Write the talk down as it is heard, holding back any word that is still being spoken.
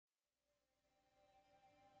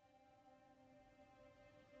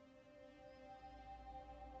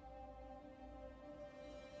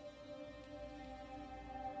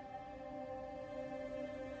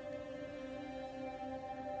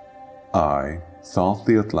I, Thoth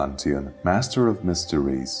the Atlantean, master of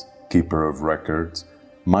mysteries, keeper of records,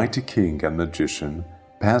 mighty king and magician,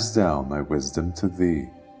 pass down my wisdom to thee.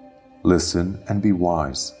 Listen and be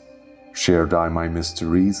wise. Shared I my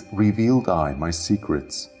mysteries, revealed I my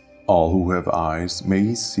secrets. All who have eyes may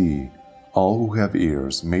ye see, all who have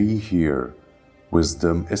ears may ye hear.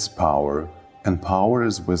 Wisdom is power, and power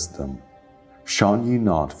is wisdom. Shun ye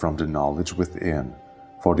not from the knowledge within,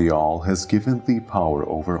 for the All has given thee power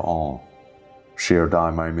over all. Shared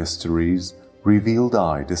I my mysteries, revealed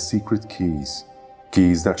I the secret keys,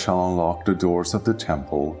 keys that shall unlock the doors of the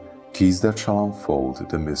temple, keys that shall unfold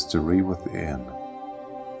the mystery within.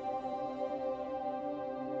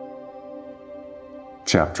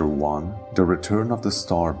 Chapter 1: The Return of the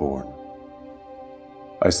Starborn.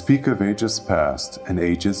 I speak of ages past and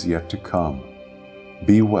ages yet to come.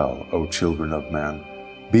 Be well, O children of man,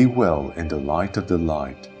 be well in the light of the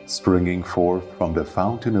light, springing forth from the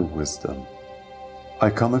fountain of wisdom. I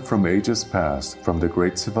cometh from ages past, from the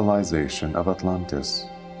great civilization of Atlantis.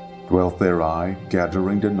 Dwelt there I,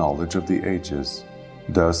 gathering the knowledge of the ages.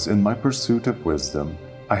 Thus, in my pursuit of wisdom,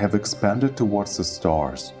 I have expanded towards the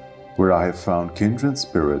stars, where I have found kindred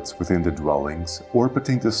spirits within the dwellings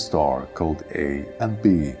orbiting the star called A and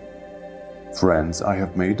B. Friends I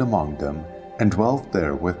have made among them, and dwelt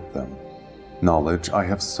there with them. Knowledge I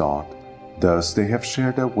have sought, thus they have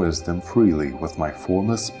shared their wisdom freely with my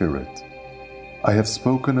formless spirit. I have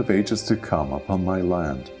spoken of ages to come upon my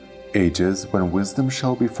land, ages when wisdom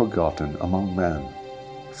shall be forgotten among men.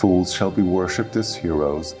 Fools shall be worshipped as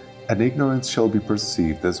heroes, and ignorance shall be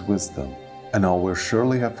perceived as wisdom, and all will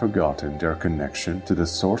surely have forgotten their connection to the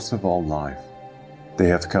source of all life. They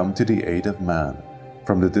have come to the aid of man,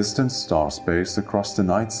 from the distant star space across the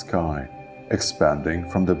night sky, expanding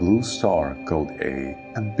from the blue star called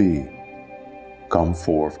A and B. Come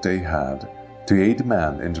forth they had, to aid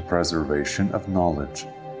man in the preservation of knowledge,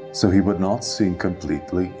 so he would not sink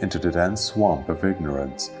completely into the dense swamp of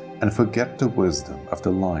ignorance and forget the wisdom of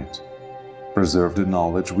the light. Preserve the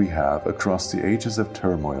knowledge we have across the ages of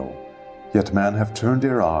turmoil, yet men have turned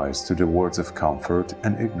their eyes to the words of comfort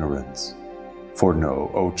and ignorance. For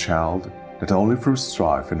know, O child, that only through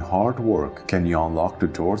strife and hard work can ye unlock the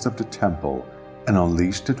doors of the temple and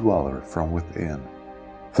unleash the dweller from within.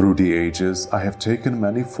 Through the ages I have taken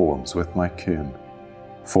many forms with my kin.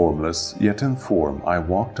 Formless, yet in form I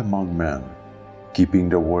walked among men, keeping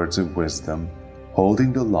the words of wisdom,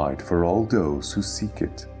 holding the light for all those who seek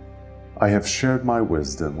it. I have shared my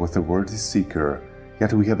wisdom with the worthy seeker,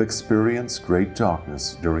 yet we have experienced great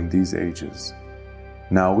darkness during these ages.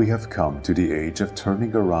 Now we have come to the age of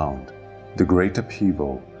turning around, the great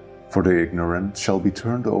upheaval, for the ignorant shall be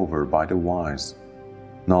turned over by the wise.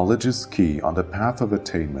 Knowledge is key on the path of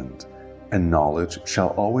attainment, and knowledge shall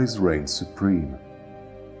always reign supreme.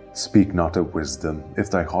 Speak not of wisdom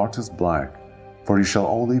if thy heart is black, for he shall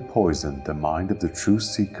only poison the mind of the true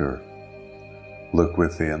seeker. Look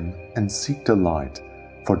within and seek the light,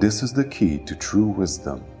 for this is the key to true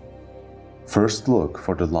wisdom. First look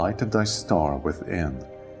for the light of thy star within,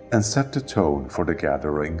 and set the tone for the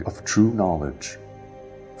gathering of true knowledge.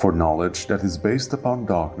 For knowledge that is based upon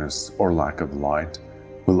darkness or lack of light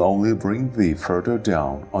will only bring thee further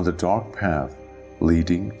down on the dark path,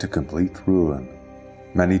 leading to complete ruin.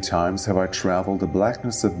 Many times have I traveled the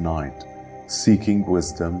blackness of night, seeking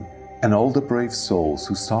wisdom, and all the brave souls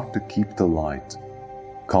who sought to keep the light.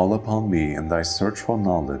 Call upon me in thy search for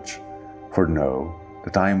knowledge, for know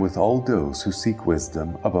that I am with all those who seek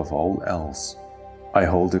wisdom above all else. I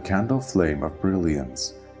hold a candle flame of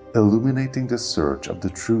brilliance, illuminating the search of the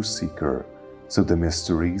true seeker, so the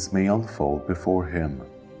mysteries may unfold before him.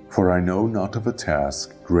 For I know not of a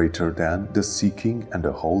task greater than the seeking and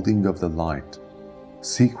the holding of the light.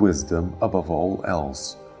 Seek wisdom above all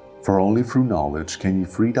else, for only through knowledge can ye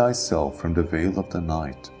free thyself from the veil of the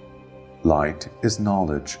night. Light is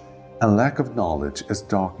knowledge, and lack of knowledge is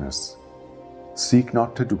darkness. Seek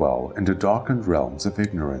not to dwell in the darkened realms of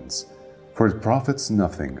ignorance, for it profits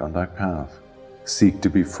nothing on thy path. Seek to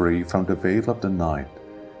be free from the veil of the night.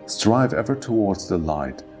 Strive ever towards the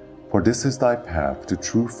light, for this is thy path to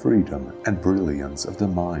true freedom and brilliance of the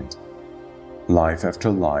mind. Life after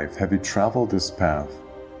life have you traveled this path,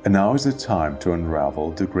 and now is the time to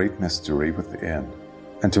unravel the great mystery within,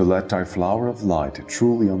 and to let thy flower of light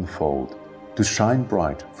truly unfold, to shine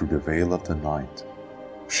bright through the veil of the night.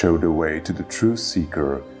 Show the way to the true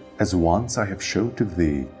seeker, as once I have showed to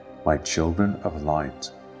thee, my children of light.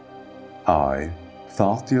 I,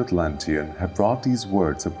 Thoth the Atlantean, have brought these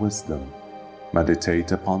words of wisdom.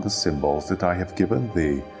 Meditate upon the symbols that I have given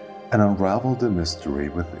thee, and unravel the mystery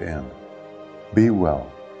within. Be well,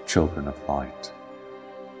 children of light.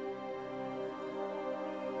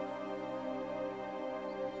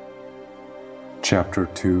 Chapter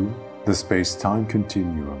 2: The Space-Time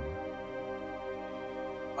Continuum.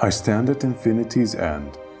 I stand at infinity's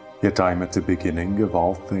end, yet I am at the beginning of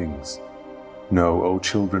all things. Know, O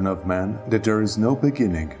children of men, that there is no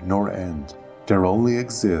beginning nor end. There only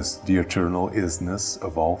exists the eternal isness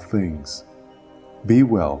of all things. Be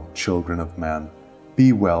well, children of men,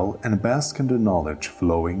 be well and bask in the knowledge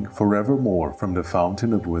flowing forevermore from the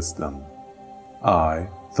fountain of wisdom. I,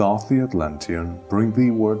 Thoth the Atlantean, bring thee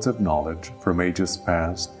words of knowledge from ages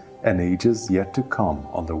past and ages yet to come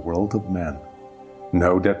on the world of men.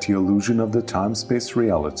 Know that the illusion of the time-space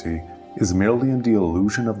reality is merely in the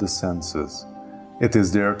illusion of the senses. It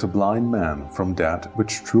is there to blind man from that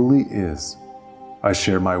which truly is. I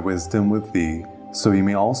share my wisdom with thee, so ye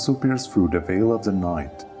may also pierce through the veil of the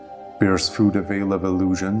night, pierce through the veil of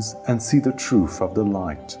illusions, and see the truth of the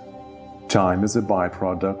light. Time is a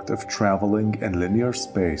byproduct of traveling in linear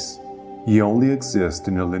space. Ye only exist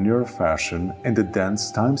in a linear fashion in the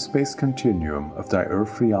dense time-space continuum of thy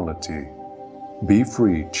earth reality. Be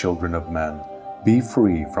free, children of men, be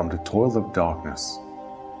free from the toil of darkness.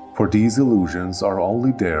 For these illusions are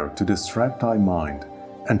only there to distract thy mind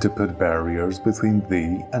and to put barriers between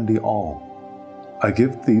thee and the all. I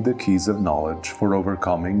give thee the keys of knowledge for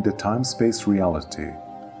overcoming the time-space reality.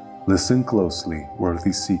 Listen closely,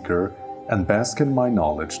 worthy seeker, and bask in my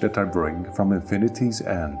knowledge that I bring from infinity's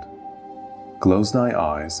end. Close thy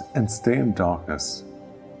eyes and stay in darkness.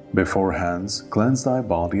 Beforehands, cleanse thy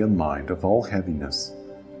body and mind of all heaviness.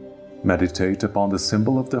 Meditate upon the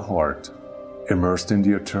symbol of the heart. Immersed in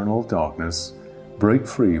the eternal darkness, break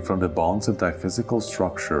free from the bonds of thy physical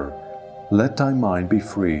structure. Let thy mind be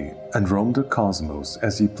free and roam the cosmos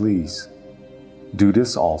as ye please. Do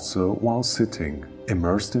this also while sitting,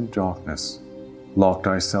 immersed in darkness. Lock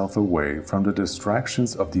thyself away from the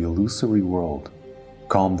distractions of the illusory world.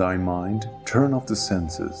 Calm thy mind, turn off the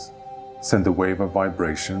senses. Send a wave of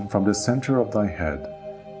vibration from the center of thy head.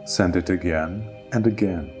 Send it again and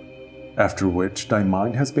again, after which thy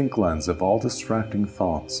mind has been cleansed of all distracting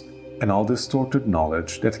thoughts and all distorted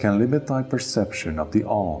knowledge that can limit thy perception of the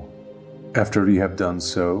all. After ye have done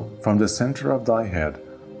so, from the center of thy head,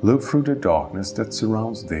 look through the darkness that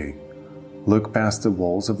surrounds thee. Look past the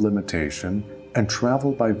walls of limitation and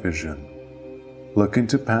travel by vision. Look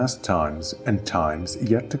into past times and times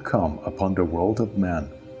yet to come upon the world of men.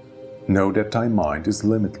 Know that thy mind is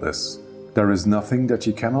limitless. There is nothing that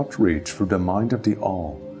ye cannot reach through the mind of the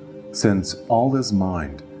all. Since all is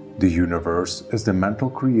mind, the universe is the mental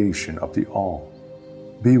creation of the all.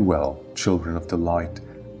 Be well, children of the light.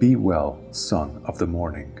 Be well, son of the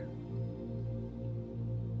morning.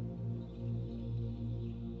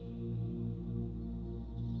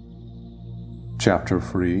 Chapter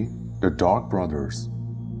 3: The Dark Brothers.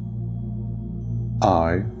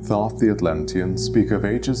 I, Thoth the Atlantean, speak of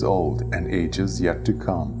ages old and ages yet to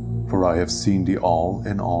come, for I have seen the all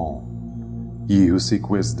in all. Ye who seek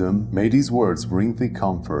wisdom, may these words bring thee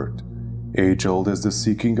comfort. Age-old is the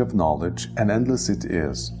seeking of knowledge, and endless it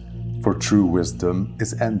is, for true wisdom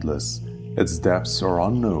is endless, its depths are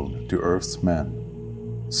unknown to earth's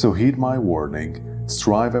men. So heed my warning,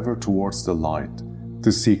 strive ever towards the light,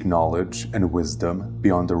 to seek knowledge and wisdom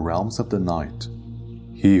beyond the realms of the night.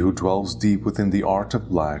 He who dwells deep within the art of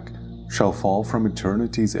black shall fall from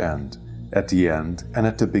eternity's end, at the end and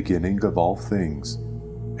at the beginning of all things.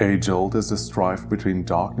 Age-old is the strife between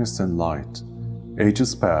darkness and light.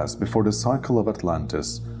 Ages past before the cycle of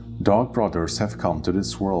Atlantis, dark brothers have come to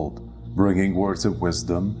this world, bringing words of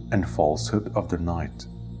wisdom and falsehood of the night.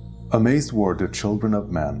 Amazed were the children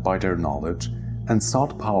of men by their knowledge, and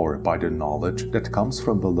sought power by the knowledge that comes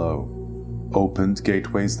from below. Opened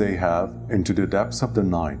gateways they have into the depths of the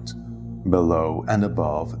night. Below and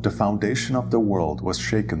above, the foundation of the world was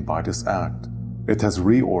shaken by this act. It has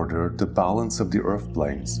reordered the balance of the earth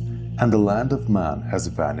planes, and the land of man has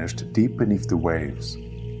vanished deep beneath the waves.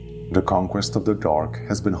 The conquest of the dark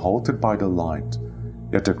has been halted by the light,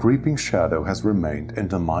 yet a creeping shadow has remained in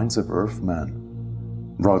the minds of earth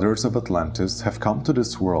men. Brothers of Atlantis have come to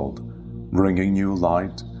this world, bringing new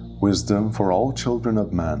light, wisdom for all children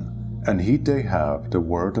of men, and heed they have the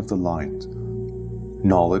word of the light.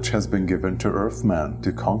 Knowledge has been given to earthmen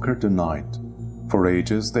to conquer the night. For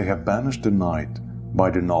ages they have banished the night by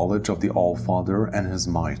the knowledge of the All-Father and his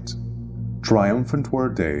might. Triumphant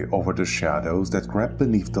were they over the shadows that crept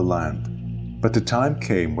beneath the land. But the time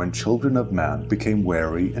came when children of man became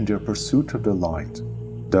weary in their pursuit of the light.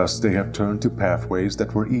 Thus they have turned to pathways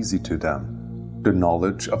that were easy to them, the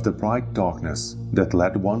knowledge of the bright darkness that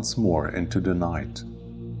led once more into the night.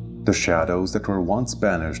 The shadows that were once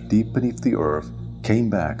banished deep beneath the earth came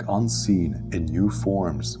back unseen in new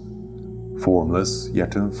forms. Formless,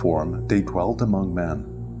 yet in form, they dwelt among men,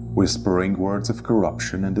 whispering words of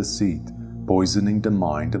corruption and deceit, poisoning the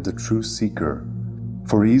mind of the true seeker.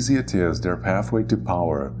 For easy it is their pathway to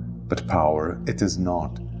power, but power it is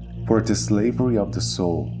not, for it is slavery of the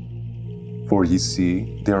soul. For ye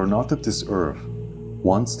see, they are not of this earth.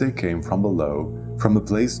 Once they came from below, from a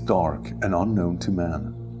place dark and unknown to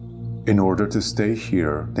man. In order to stay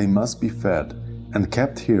here, they must be fed, and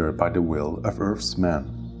kept here by the will of earth's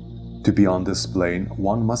men. To be on this plane,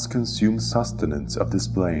 one must consume sustenance of this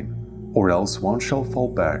plane, or else one shall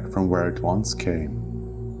fall back from where it once came.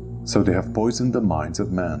 So they have poisoned the minds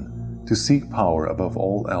of men, to seek power above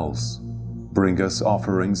all else. Bring us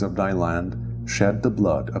offerings of thy land, shed the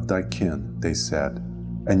blood of thy kin, they said,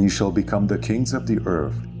 and ye shall become the kings of the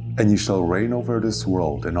earth, and ye shall reign over this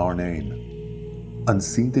world in our name.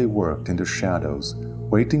 Unseen they worked in the shadows,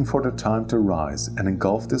 waiting for the time to rise and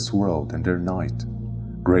engulf this world in their night.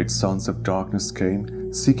 Great sons of darkness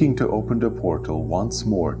came, seeking to open the portal once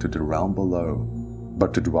more to the realm below.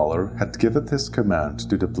 But the Dweller had given his command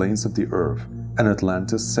to the plains of the earth, and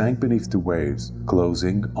Atlantis sank beneath the waves,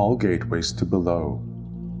 closing all gateways to below.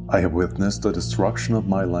 I have witnessed the destruction of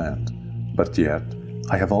my land, but yet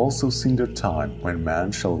I have also seen the time when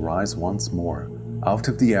man shall rise once more, out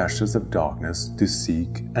of the ashes of darkness to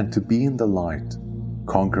seek and to be in the light.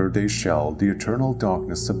 Conquer they shall the eternal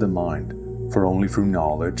darkness of the mind, for only through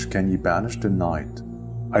knowledge can ye banish the night.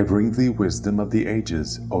 I bring thee wisdom of the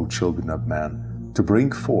ages, O children of men, to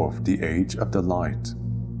bring forth the age of the light.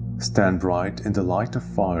 Stand bright in the light of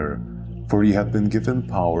fire, for ye have been given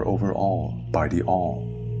power over all by the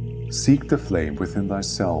All. Seek the flame within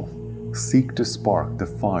thyself, seek to spark the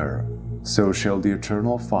fire, so shall the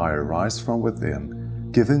eternal fire rise from within,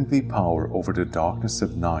 giving thee power over the darkness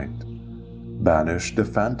of night. Banish the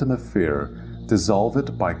phantom of fear, dissolve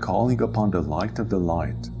it by calling upon the light of the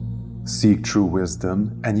light. Seek true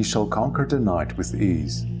wisdom, and ye shall conquer the night with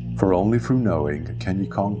ease, for only through knowing can ye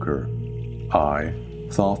conquer. I,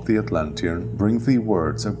 Thoth the Atlantean, bring thee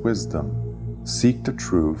words of wisdom. Seek the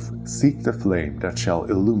truth, seek the flame that shall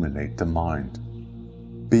illuminate the mind.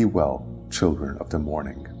 Be well, children of the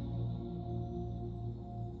morning.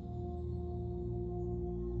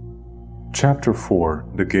 Chapter 4.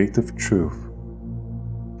 The Gate of Truth.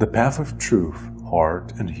 The path of truth,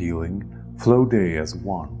 heart, and healing flow they as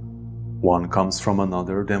one. One comes from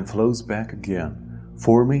another, then flows back again,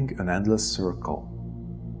 forming an endless circle.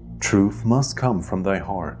 Truth must come from thy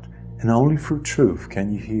heart, and only through truth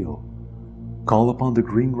can ye heal. Call upon the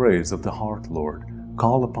green rays of the heart, Lord,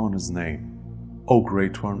 call upon his name. O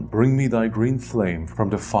Great One, bring me thy green flame from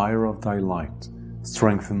the fire of thy light.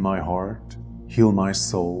 Strengthen my heart, heal my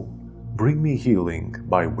soul, bring me healing,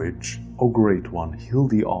 by which, O Great One, heal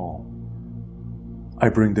thee all. I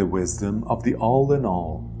bring the wisdom of the all in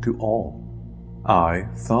all to all. I,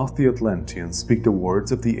 Thoth the Atlantean, speak the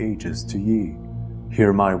words of the ages to ye.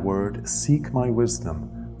 Hear my word, seek my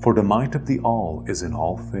wisdom, for the might of the all is in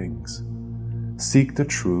all things. Seek the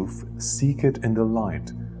truth, seek it in the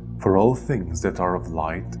light, for all things that are of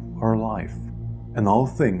light are life, and all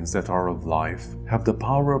things that are of life have the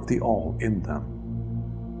power of the all in them.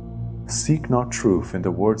 Seek not truth in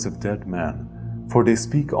the words of dead men, for they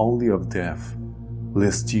speak only of death.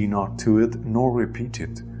 List ye not to it, nor repeat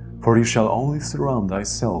it, for ye shall only surround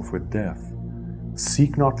thyself with death.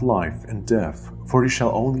 Seek not life in death, for ye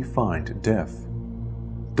shall only find death.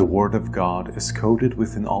 The word of God is coded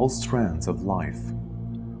within all strands of life.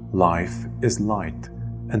 Life is light,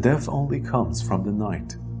 and death only comes from the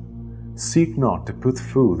night. Seek not to put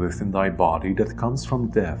food within thy body that comes from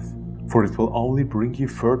death, for it will only bring you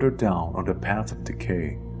further down on the path of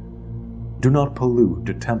decay. Do not pollute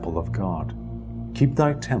the temple of God. Keep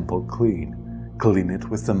thy temple clean, clean it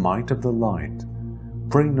with the might of the light.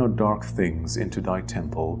 Bring no dark things into thy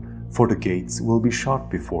temple, for the gates will be shut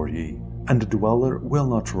before ye, and the dweller will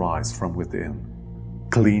not rise from within.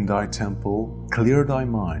 Clean thy temple, clear thy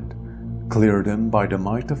mind, clear them by the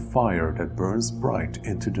might of fire that burns bright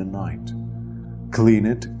into the night. Clean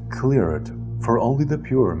it, clear it, for only the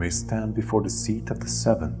pure may stand before the seat of the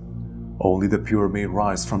seven. Only the pure may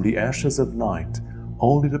rise from the ashes of night,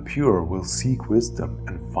 only the pure will seek wisdom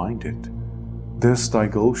and find it. This thy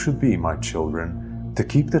goal should be, my children, to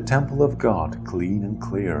keep the temple of God clean and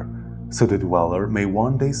clear, so the dweller may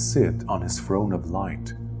one day sit on his throne of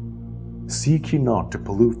light. Seek ye not to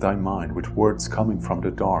pollute thy mind with words coming from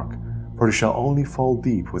the dark, for ye shall only fall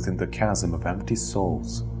deep within the chasm of empty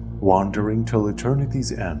souls, wandering till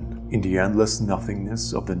eternity's end in the endless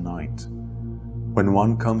nothingness of the night. When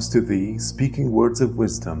one comes to thee, speaking words of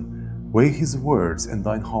wisdom, weigh his words in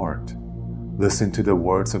thine heart. Listen to the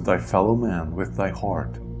words of thy fellow man with thy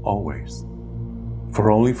heart, always. For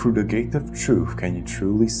only through the gate of truth can you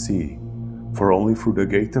truly see. For only through the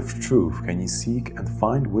gate of truth can you seek and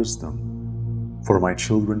find wisdom. For my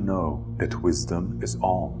children know that wisdom is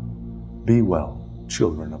all. Be well,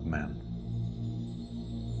 children of men.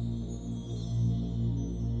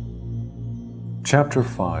 Chapter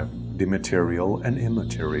 5. The Material and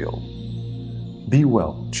Immaterial. Be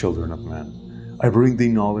well, children of men. I bring thee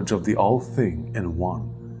knowledge of the all thing in one.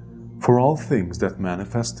 For all things that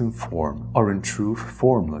manifest in form are in truth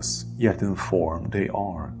formless, yet in form they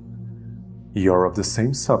are. Ye are of the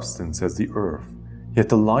same substance as the earth, yet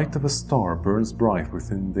the light of a star burns bright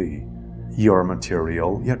within thee. Ye are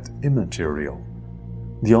material, yet immaterial.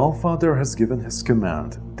 The All-Father has given his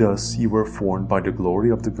command, thus ye were formed by the glory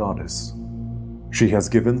of the goddess. She has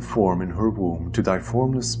given form in her womb to thy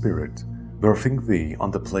formless spirit, birthing thee on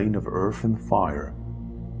the plane of earth and fire.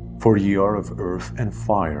 For ye are of earth and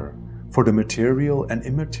fire, for the material and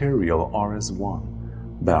immaterial are as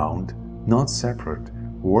one, bound, not separate,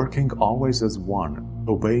 working always as one,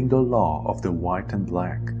 obeying the law of the white and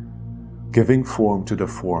black, giving form to the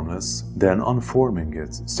formless, then unforming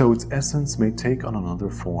it, so its essence may take on another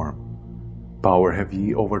form. Power have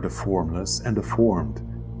ye over the formless and the formed,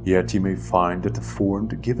 yet ye may find that the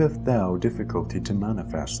formed giveth thou difficulty to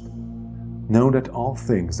manifest. Know that all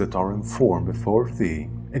things that are in form before thee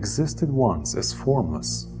existed once as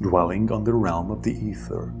formless, dwelling on the realm of the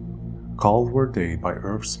ether. Called were they by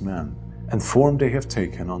earth's men, and form they have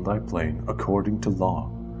taken on thy plane according to law.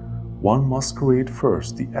 One must create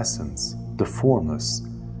first the essence, the formless,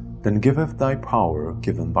 then giveth thy power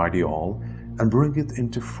given by the all, and bring it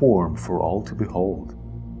into form for all to behold.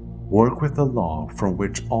 Work with the law from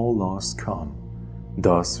which all laws come,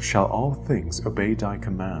 thus shall all things obey thy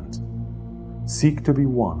command. Seek to be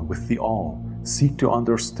one with the all, seek to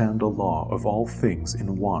understand the law of all things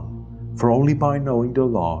in one, for only by knowing the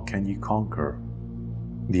law can ye conquer.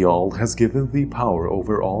 The all has given thee power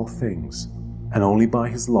over all things, and only by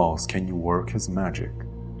his laws can you work his magic.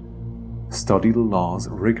 Study the laws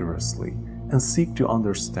rigorously, and seek to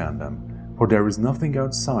understand them, for there is nothing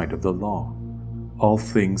outside of the law. All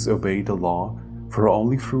things obey the law, for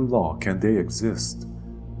only through law can they exist.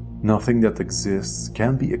 Nothing that exists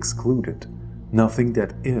can be excluded. Nothing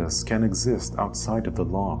that is can exist outside of the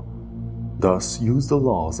law. Thus use the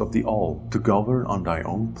laws of the all to govern on thy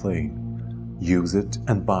own plane. Use it,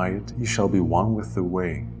 and by it ye shall be one with the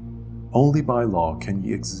way. Only by law can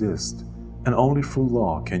ye exist, and only through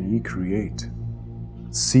law can ye create.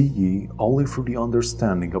 See ye, only through the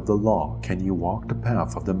understanding of the law can ye walk the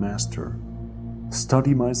path of the Master.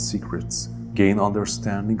 Study my secrets, gain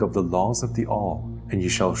understanding of the laws of the all, and ye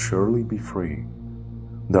shall surely be free.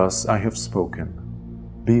 Thus I have spoken.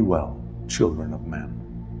 Be well, children of men.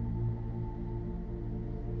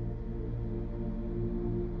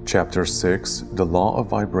 Chapter 6. The Law of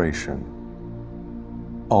Vibration.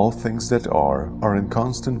 All things that are in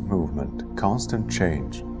constant movement, constant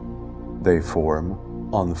change. They form,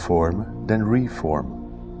 unform, then reform.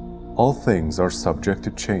 All things are subject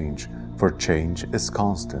to change, for change is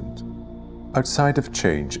constant. Outside of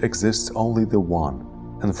change exists only the One,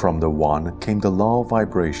 and from the One came the law of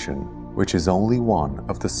vibration, which is only one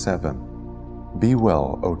of the seven. Be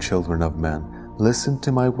well, O children of men, listen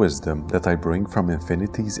to my wisdom that I bring from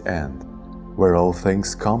infinity's end, where all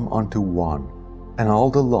things come unto one, and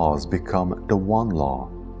all the laws become the one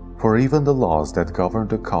law. For even the laws that govern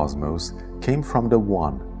the cosmos came from the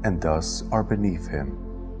One, and thus are beneath him.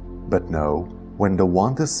 But know, when the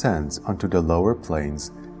One descends unto the lower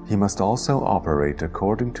planes, he must also operate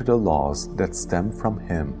according to the laws that stem from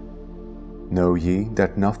him. Know ye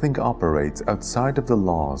that nothing operates outside of the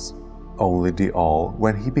laws, only the all,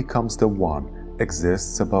 when he becomes the One,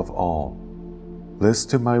 exists above all. Listen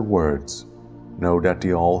to my words. Know that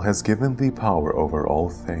the all has given thee power over all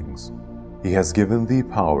things. He has given thee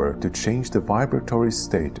power to change the vibratory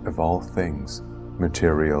state of all things,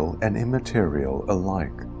 material and immaterial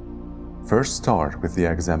alike. First start with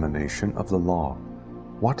the examination of the law.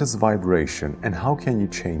 What is vibration and how can you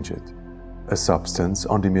change it? A substance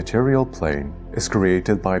on the material plane is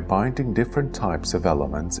created by binding different types of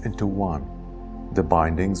elements into one. The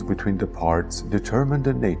bindings between the parts determine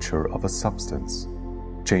the nature of a substance.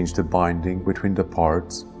 Change the binding between the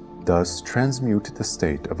parts, thus transmute the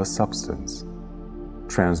state of a substance.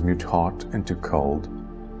 Transmute hot into cold,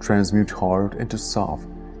 transmute hard into soft,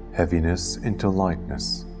 heaviness into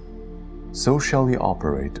lightness. So shall ye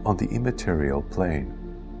operate on the immaterial plane.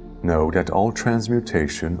 Know that all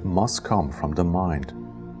transmutation must come from the mind.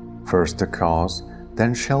 First the cause,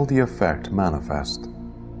 then shall the effect manifest.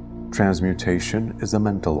 Transmutation is a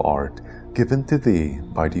mental art given to thee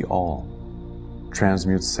by the All.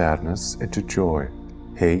 Transmute sadness into joy,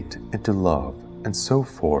 hate into love, and so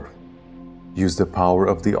forth. Use the power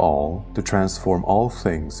of the All to transform all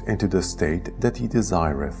things into the state that he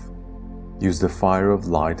desireth. Use the fire of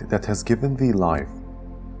light that has given thee life.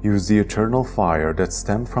 Use the eternal fire that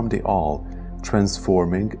stemmed from the All,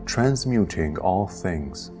 transforming, transmuting all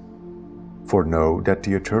things. For know that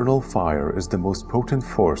the eternal fire is the most potent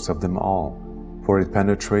force of them all, for it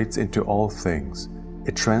penetrates into all things,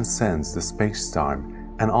 it transcends the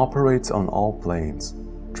space-time and operates on all planes,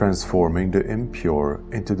 transforming the impure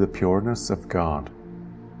into the pureness of God.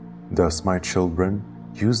 Thus, my children,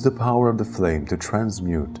 use the power of the flame to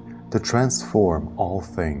transmute, to transform all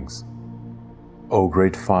things. O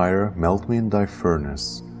great fire, melt me in thy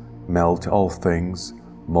furnace, melt all things,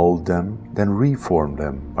 mold them, then reform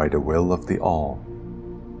them by the will of the All.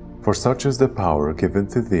 For such is the power given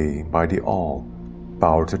to thee by the All,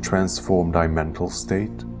 power to transform thy mental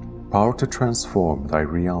state, power to transform thy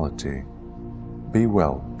reality. Be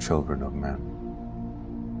well, children of men.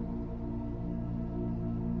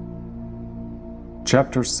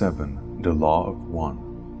 Chapter 7. The Law of One.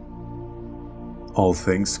 All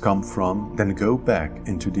things come from, then go back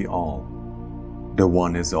into the All. The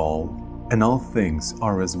One is all, and all things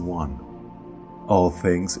are as one. All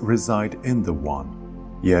things reside in the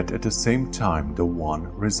One, yet at the same time the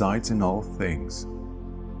One resides in all things.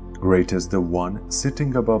 Great is the One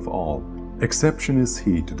sitting above all, exception is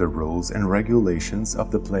he to the rules and regulations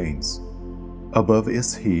of the planes. Above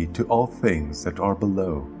is he to all things that are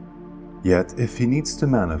below. Yet if he needs to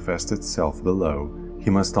manifest itself below, he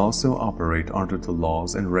must also operate under the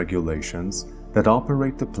laws and regulations that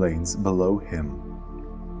operate the planes below him.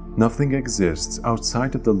 Nothing exists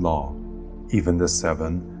outside of the law. Even the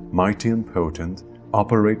seven, mighty and potent,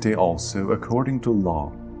 operate they also according to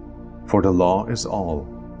law. For the law is all,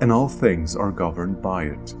 and all things are governed by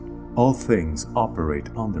it. All things operate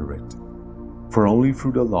under it. For only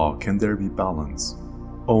through the law can there be balance.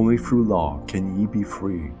 Only through law can ye be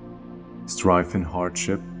free. Strife and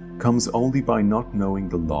hardship comes only by not knowing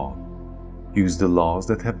the law. Use the laws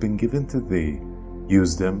that have been given to thee.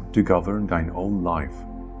 Use them to govern thine own life.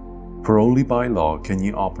 For only by law can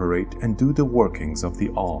ye operate and do the workings of the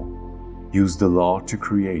All. Use the law to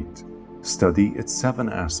create. Study its seven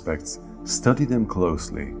aspects. Study them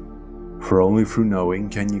closely. For only through knowing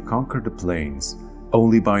can ye conquer the planes.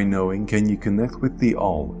 Only by knowing can ye connect with the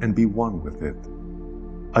All and be one with it.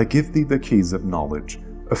 I give thee the keys of knowledge,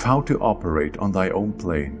 of how to operate on thy own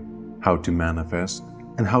plane, how to manifest,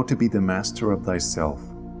 and how to be the master of thyself.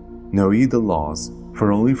 Know ye the laws,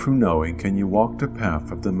 for only through knowing can you walk the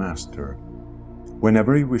path of the Master.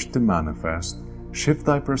 Whenever you wish to manifest, shift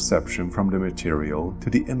thy perception from the material to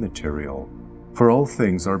the immaterial, for all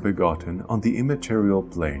things are begotten on the immaterial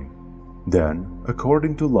plane. Then,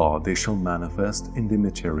 according to law, they shall manifest in the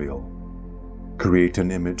material. Create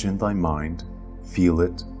an image in thy mind, feel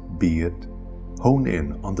it, be it, hone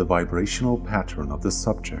in on the vibrational pattern of the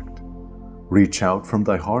subject. Reach out from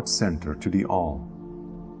thy heart center to the All.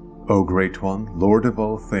 O Great One, Lord of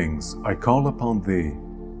all things, I call upon thee.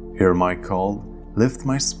 Hear my call, lift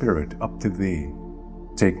my spirit up to thee.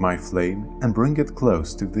 Take my flame and bring it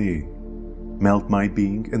close to thee. Melt my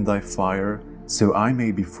being in thy fire, so I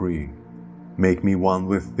may be free. Make me one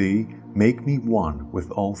with thee, make me one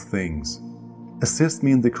with all things. Assist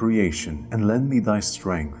me in the creation and lend me thy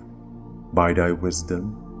strength. By thy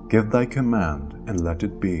wisdom, give thy command and let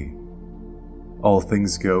it be. All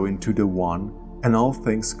things go into the One, and all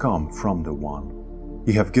things come from the One.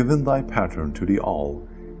 Ye have given thy pattern to the All,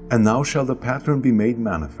 and now shall the pattern be made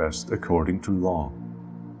manifest according to law.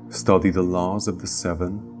 Study the laws of the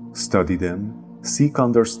seven, study them, seek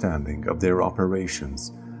understanding of their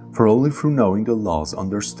operations, for only through knowing the laws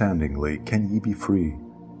understandingly can ye be free.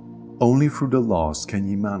 Only through the laws can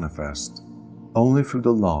ye manifest. Only through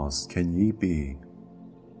the laws can ye be.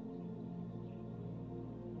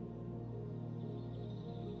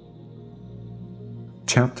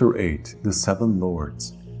 Chapter 8. The Seven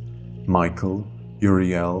Lords. Michael,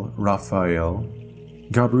 Uriel, Raphael,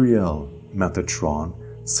 Gabriel, Metatron,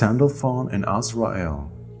 Sandalphon, and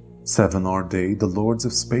Azrael. Seven are they, the lords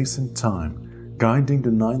of space and time, guiding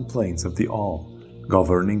the 9 planes of the All,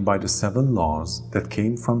 governing by the 7 laws that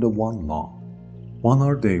came from the one law. One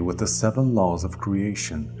are they with the 7 laws of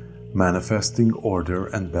creation, manifesting order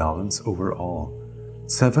and balance over all.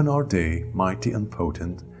 7 are they, mighty and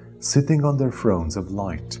potent, sitting on their thrones of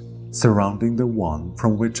light, surrounding the One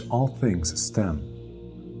from which all things stem.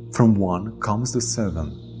 From One comes the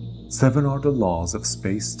 7. 7 are the laws of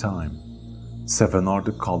space-time. 7 are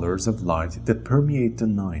the colors of light that permeate the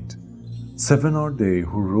night. 7 are they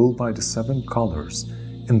who rule by the 7 colors,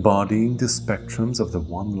 embodying the spectrums of the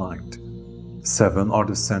one light. 7 are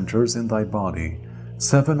the centers in thy body,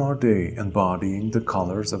 7 are they embodying the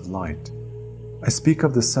colors of light. I speak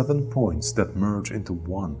of the 7 points that merge into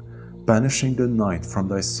one, banishing the night from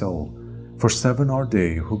thy soul, for 7 are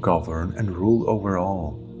they who govern and rule over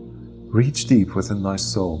all. Reach deep within thy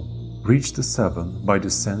soul, reach the 7 by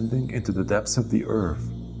descending into the depths of the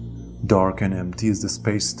earth. Dark and empty is the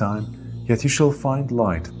space-time, yet you shall find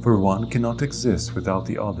light, for one cannot exist without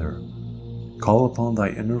the other. Call upon thy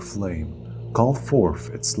inner flame, call forth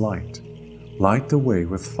its light. Light the way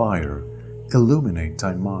with fire, illuminate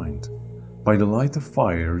thy mind. By the light of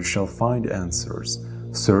fire you shall find answers,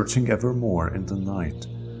 searching evermore in the night.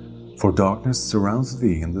 For darkness surrounds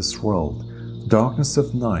thee in this world, darkness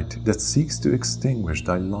of night that seeks to extinguish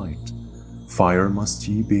thy light. Fire must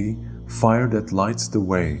ye be, fire that lights the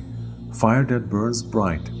way, fire that burns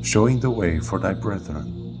bright, showing the way for thy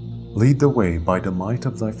brethren. Lead the way by the might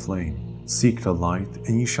of thy flame, seek the light,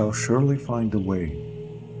 and ye shall surely find the way.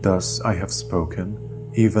 Thus I have spoken,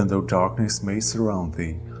 even though darkness may surround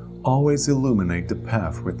thee, always illuminate the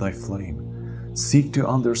path with thy flame. Seek to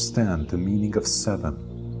understand the meaning of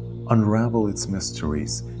 7, unravel its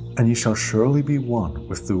mysteries, and ye shall surely be one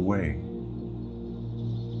with the way.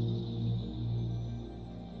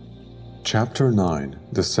 Chapter 9.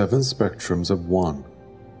 The 7 Spectrums of One.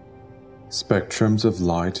 Spectrums of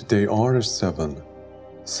light they are as 7.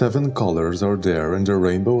 7 colors are there in the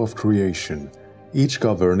rainbow of creation, each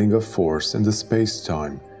governing a force in the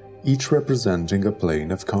space-time, each representing a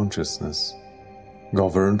plane of consciousness.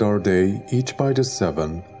 Governed are they each by the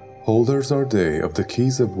 7, holders are they of the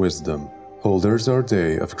keys of wisdom, holders are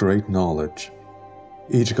they of great knowledge.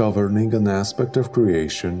 Each governing an aspect of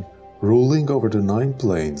creation, ruling over the 9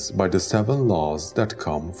 planes by the 7 laws that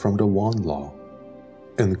come from the one law.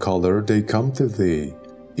 In color they come to thee,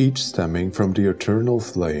 each stemming from the eternal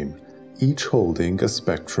flame, each holding a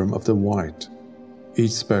spectrum of the white.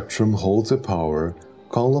 Each spectrum holds a power,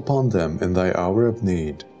 call upon them in thy hour of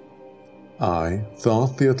need. I,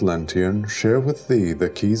 Thoth the Atlantean, share with thee the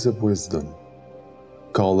keys of wisdom.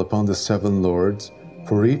 Call upon the 7 lords,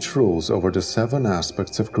 for each rules over the 7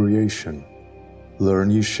 aspects of creation. Learn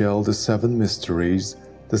ye shall the 7 mysteries,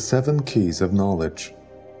 the 7 keys of knowledge.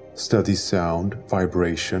 Study sound,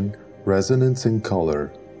 vibration, resonance in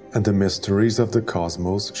color, and the mysteries of the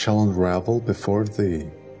cosmos shall unravel before thee.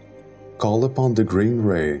 Call upon the green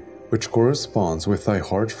ray, which corresponds with thy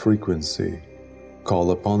heart frequency.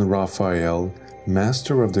 Call upon Raphael,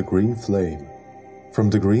 master of the green flame.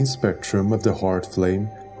 From the green spectrum of the heart flame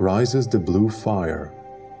rises the blue fire.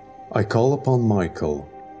 I call upon Michael,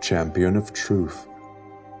 champion of truth.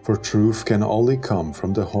 For truth can only come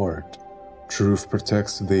from the heart. Truth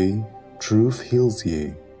protects thee, truth heals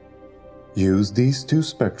ye. Use these 2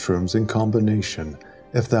 spectrums in combination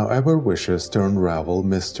if thou ever wishest to unravel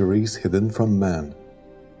mysteries hidden from man.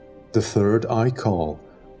 The 3rd I call,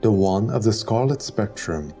 the one of the scarlet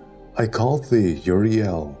spectrum, I call thee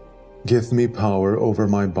Uriel. Give me power over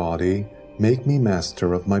my body, make me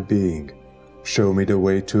master of my being. Show me the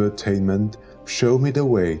way to attainment, show me the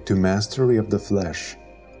way to mastery of the flesh.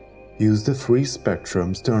 Use the 3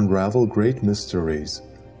 spectrums to unravel great mysteries.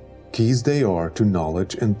 Keys they are to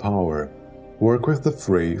knowledge and power. Work with the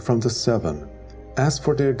 3 from the 7. Ask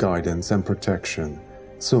for their guidance and protection,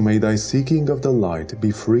 so may thy seeking of the light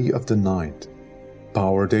be free of the night.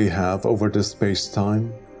 Power they have over the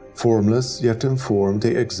space-time, formless yet informed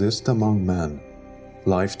they exist among men.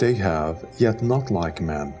 Life they have, yet not like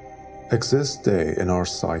men. Exist they in our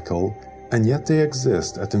cycle, and yet they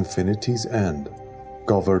exist at infinity's end.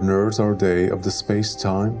 Governors are they of the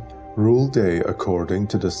space-time, rule they according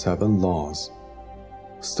to the 7 laws.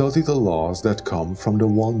 Study the laws that come from the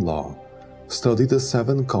one law. Study the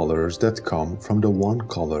 7 colors that come from the one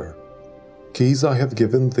color. Keys I have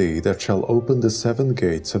given thee that shall open the 7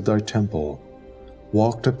 gates of thy temple.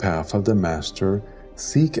 Walk the path of the Master,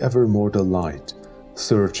 seek evermore the light.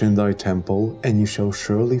 Search in thy temple, and ye shall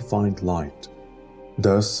surely find light.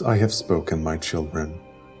 Thus I have spoken, my children.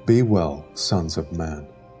 Be well, sons of man.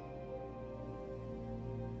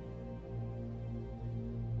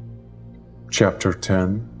 Chapter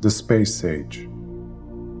 10. The Space Age.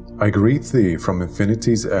 I greet thee from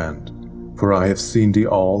infinity's end, for I have seen thee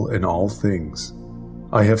all in all things.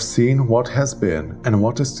 I have seen what has been and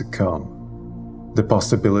what is to come. The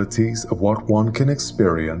possibilities of what one can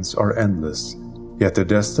experience are endless, yet the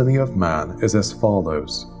destiny of man is as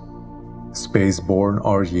follows. Spaceborn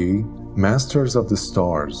are ye, masters of the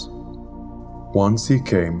stars. Once ye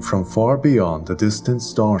came from far beyond the distant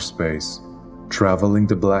star space, traveling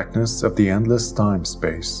the blackness of the endless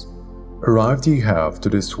time-space. Arrived ye have to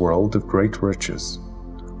this world of great riches.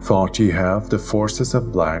 Thought ye have the forces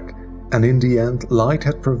of black, and in the end light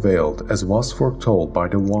had prevailed as was foretold by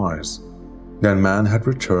the wise. Then man had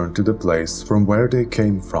returned to the place from where they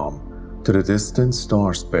came from, to the distant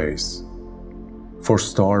star space. For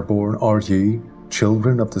starborn are ye,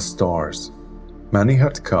 children of the stars. Many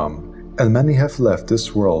had come, and many have left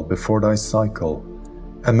this world before thy cycle,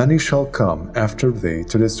 and many shall come after thee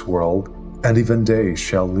to this world, and even they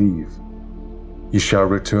shall leave. Ye shall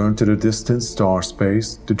return to the distant star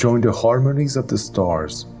space to join the harmonies of the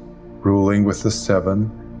stars, ruling with the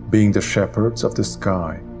seven, being the shepherds of the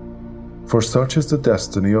sky. For such is the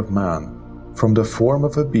destiny of man. From the form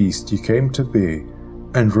of a beast ye came to be,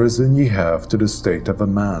 and risen ye have to the state of a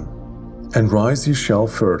man. And rise ye shall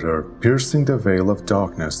further, piercing the veil of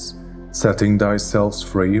darkness, setting thyself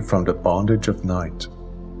free from the bondage of night.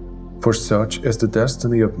 For such is the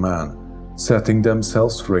destiny of man, setting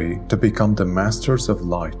themselves free to become the masters of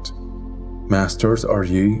light. Masters are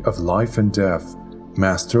ye of life and death,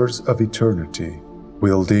 masters of eternity,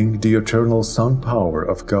 wielding the eternal sun power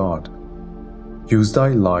of God. Use thy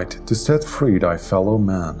light to set free thy fellow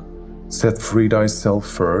man. Set free thyself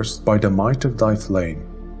first by the might of thy flame.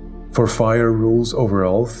 For fire rules over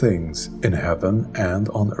all things in heaven and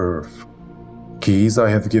on earth. Keys I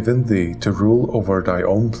have given thee to rule over thy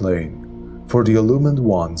own plane. For the illumined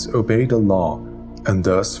ones obey the law, and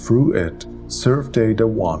thus through it serve they the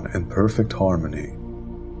One in perfect harmony.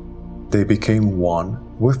 They became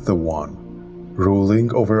one with the One,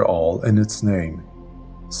 ruling over all in its name.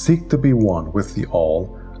 Seek to be one with the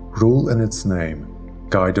All, rule in its name.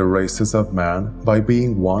 Guide the races of man by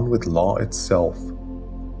being one with law itself.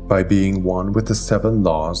 By being one with the seven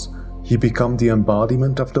laws, ye become the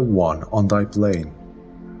embodiment of the One on thy plane.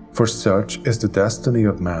 For such is the destiny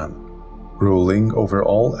of man, ruling over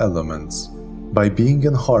all elements, by being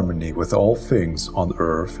in harmony with all things on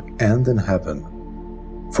earth and in heaven.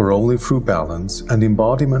 For only through balance and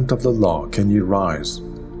embodiment of the law can ye rise.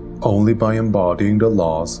 Only by embodying the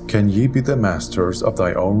laws can ye be the masters of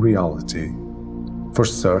thy own reality. For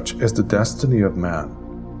such is the destiny of man,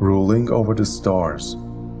 ruling over the stars.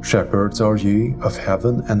 Shepherds are ye of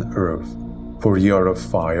heaven and earth, for ye are of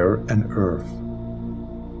fire and earth.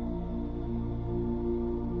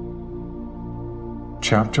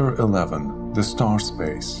 Chapter 11. The Star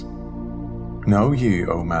Space. Know ye,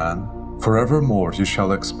 O man, forevermore ye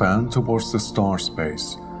shall expand towards the star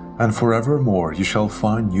space, and forevermore ye shall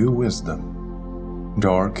find new wisdom.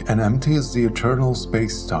 Dark and empty is the eternal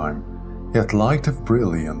space-time, yet light of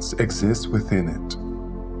brilliance exists within it.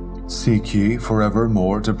 Seek ye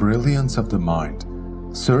forevermore the brilliance of the mind.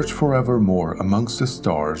 Search forevermore amongst the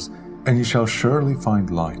stars, and ye shall surely find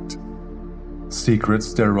light.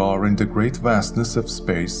 Secrets there are in the great vastness of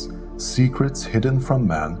space, secrets hidden from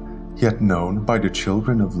man, yet known by the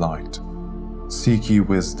children of light. Seek ye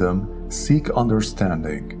wisdom, seek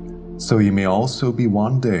understanding, so ye may also be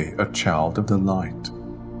one day a child of the light.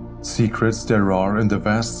 Secrets there are in the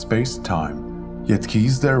vast space-time, yet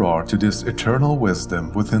keys there are to this eternal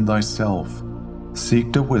wisdom within thyself.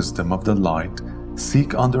 Seek the wisdom of the light,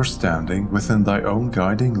 seek understanding within thy own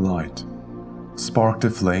guiding light. Spark the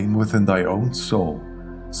flame within thy own soul,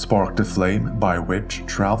 spark the flame by which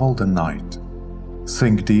travel the night.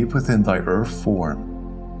 Sink deep within thy earth form.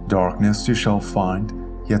 Darkness you shall find,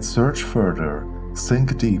 yet search further,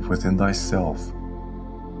 sink deep within thyself.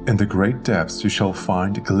 In the great depths you shall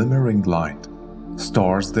find glimmering light.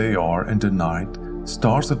 Stars they are in the night,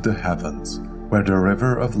 stars of the heavens, where the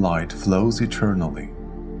river of light flows eternally.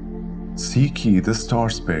 Seek ye the star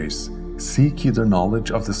space, seek ye the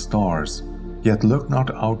knowledge of the stars, yet look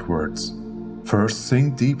not outwards. First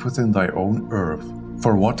sink deep within thy own earth,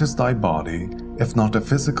 for what is thy body, if not a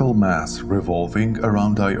physical mass revolving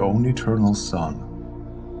around thy own eternal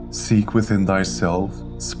sun? Seek within thyself,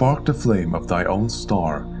 spark the flame of thy own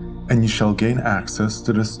star, and ye shall gain access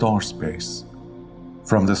to the star space.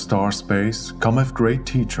 From the star space cometh great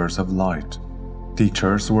teachers of light.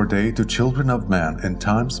 Teachers were they to children of men in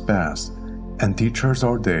times past, and teachers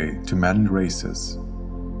are they to many races.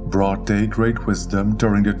 Brought they great wisdom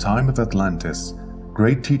during the time of Atlantis,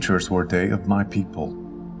 great teachers were they of my people.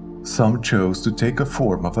 Some chose to take a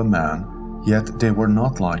form of a man, yet they were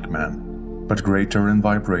not like men, but greater in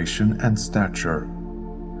vibration and stature.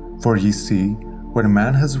 For ye see, when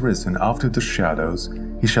man has risen out of the shadows,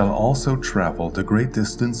 he shall also travel the great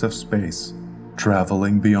distance of space,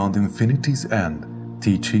 traveling beyond infinity's end,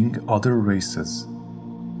 teaching other races.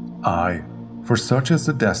 Aye, for such is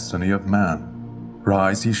the destiny of man.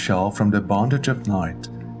 Rise ye shall from the bondage of night,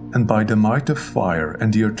 and by the might of fire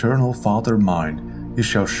and the eternal Father mind ye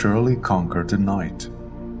shall surely conquer the night.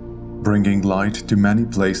 Bringing light to many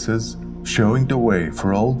places, showing the way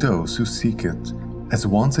for all those who seek it, as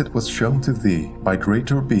once it was shown to thee by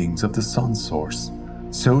greater beings of the sun source,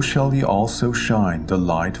 so shall ye also shine the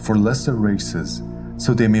light for lesser races,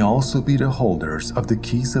 so they may also be the holders of the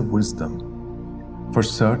keys of wisdom. For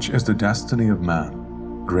such is the destiny of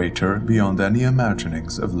man, greater beyond any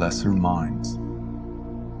imaginings of lesser minds.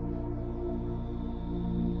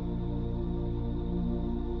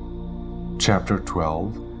 Chapter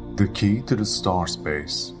 12. The Key to the Star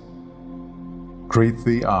Space. Greet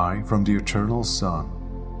thee I from the eternal sun,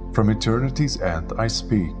 from eternity's end I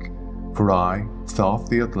speak, for I, Thoth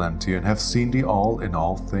the Atlantean, have seen thee all in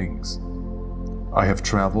all things. I have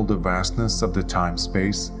traveled the vastness of the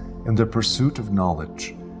time-space in the pursuit of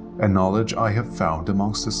knowledge, and knowledge I have found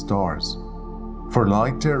amongst the stars. For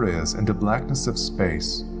light there is in the blackness of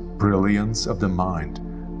space, brilliance of the mind,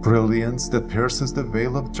 brilliance that pierces the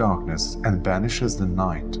veil of darkness and banishes the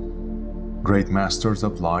night. Great masters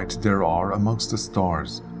of light there are amongst the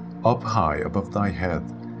stars, up high above thy head,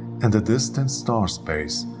 in the distant star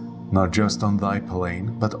space, not just on thy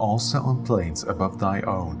plane, but also on planes above thy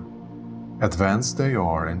own. Advanced they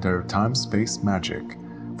are in their time-space magic,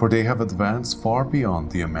 for they have advanced far beyond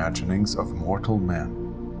the imaginings of mortal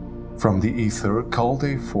men. From the ether call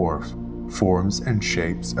they forth forms and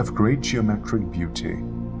shapes of great geometric beauty.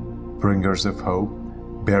 Bringers of hope,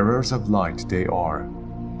 bearers of light they are,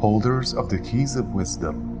 holders of the keys of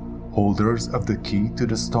wisdom, holders of the key to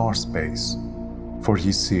the star space. For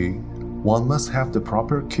ye see, one must have the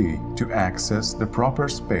proper key to access the proper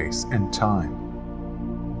space and time.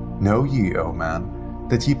 Know ye, O man,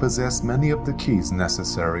 that ye possess many of the keys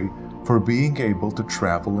necessary for being able to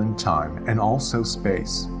travel in time and also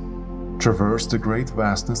space. Traverse the great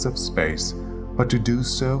vastness of space, but to do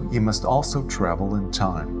so ye must also travel in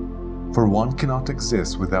time, for one cannot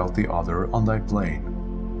exist without the other on thy plane.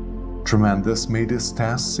 Tremendous may this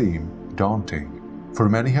task seem, daunting, for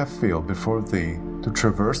many have failed before thee to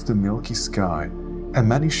traverse the milky sky, and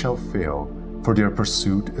many shall fail, for their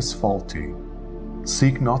pursuit is faulty.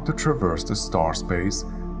 Seek not to traverse the star space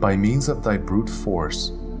by means of thy brute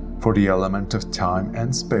force, for the element of time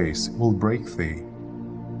and space will break thee.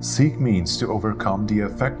 Seek means to overcome the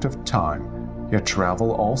effect of time, yet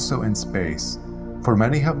travel also in space, for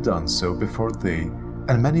many have done so before thee,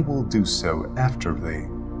 and many will do so after thee.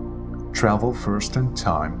 Travel first in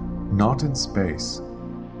time, not in space.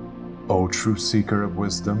 O true seeker of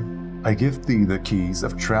wisdom, I give thee the keys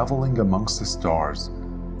of traveling amongst the stars,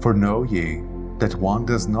 for know ye that one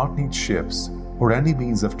does not need ships or any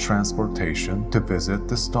means of transportation to visit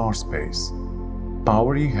the star space.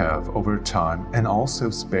 Power ye have over time and also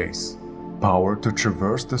space, power to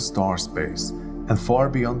traverse the star space and far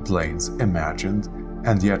beyond planes imagined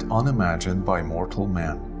and yet unimagined by mortal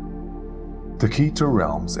man. The key to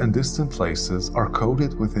realms and distant places are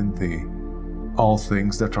coded within thee. All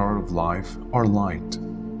things that are of life are light,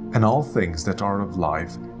 and all things that are of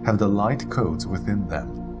life have the light codes within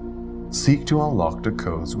them. Seek to unlock the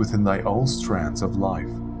codes within thy own strands of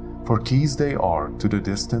life, for keys they are to the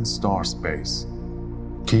distant star space.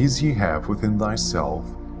 Keys ye have within thyself,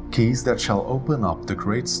 keys that shall open up the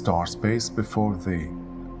great star space before thee.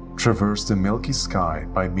 Traverse the milky sky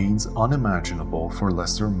by means unimaginable for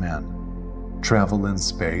lesser men. Travel in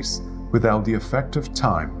space without the effect of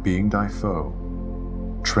time being thy foe.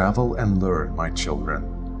 Travel and learn, my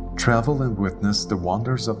children. Travel and witness the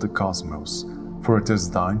wonders of the cosmos, for it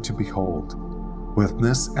is thine to behold.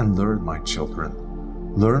 Witness and learn, my children.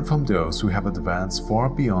 Learn from those who have advanced far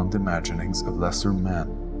beyond the imaginings of lesser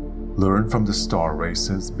men. Learn from the star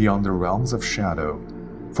races beyond the realms of shadow,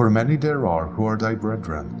 for many there are who are thy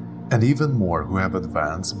brethren, and even more who have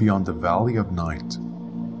advanced beyond the valley of night.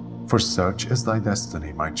 For such is thy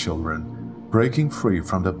destiny, my children, breaking free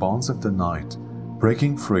from the bonds of the night,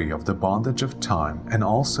 breaking free of the bondage of time and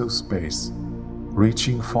also space,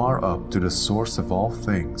 reaching far up to the source of all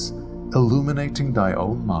things, illuminating thy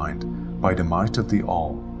own mind by the might of the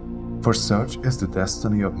All. For such is the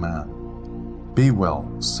destiny of man. Be well,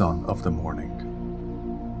 son of the morning.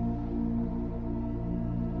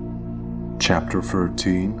 Chapter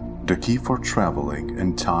 13. The Key for Traveling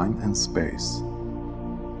in Time and Space.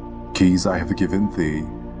 Keys I have given thee,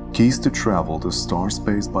 keys to travel the star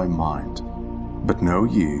space by mind. But know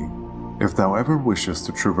ye, if thou ever wishest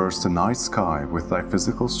to traverse the night sky with thy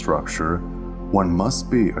physical structure, one must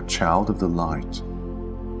be a child of the light.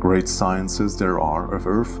 Great sciences there are of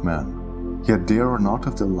earthmen, yet they are not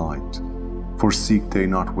of the light. For seek they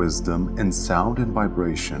not wisdom in sound and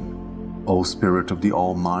vibration? O Spirit of the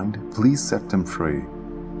All-Mind, please set them free.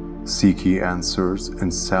 Seek ye answers in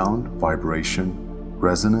sound, vibration,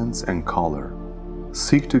 resonance, and color.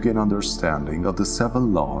 Seek to gain understanding of the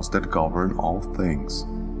 7 laws that govern all things,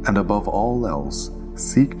 and above all else,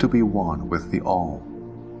 seek to be one with the All.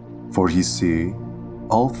 For ye see,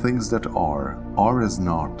 all things that are as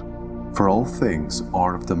naught, for all things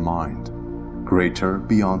are of the mind, greater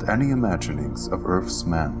beyond any imaginings of earth's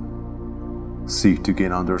men. Seek to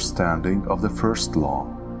gain understanding of the first law,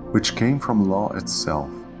 which came from law itself.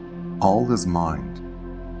 All is mind.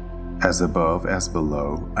 As above as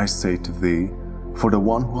below, I say to thee, for the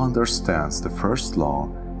one who understands the first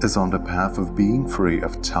law is on the path of being free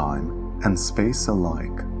of time and space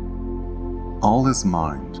alike. All is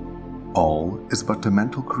mind. All is but the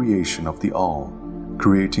mental creation of the All,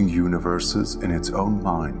 creating universes in its own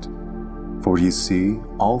mind. For ye see,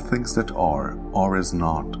 all things that are as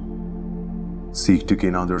naught. Seek to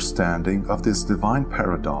gain understanding of this divine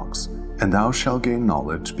paradox, and thou shalt gain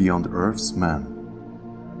knowledge beyond earth's men.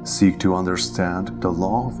 Seek to understand the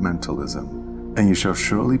law of mentalism, and you shall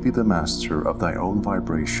surely be the master of thy own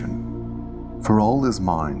vibration. For all is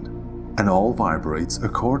mind, and all vibrates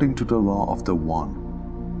according to the law of the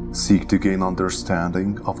One. Seek to gain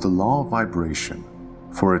understanding of the law of vibration,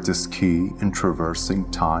 for it is key in traversing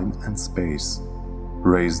time and space.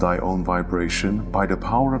 Raise thy own vibration by the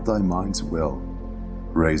power of thy mind's will.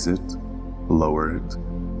 Raise it, lower it,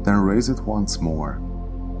 then raise it once more.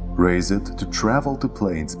 Raise it to travel to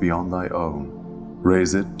planes beyond thy own.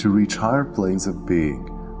 Raise it to reach higher planes of being,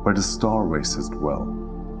 where the star races dwell.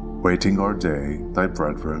 Waiting our day, thy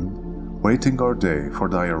brethren, waiting our day for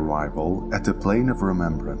thy arrival at the plane of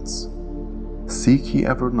remembrance. Seek ye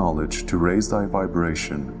ever knowledge to raise thy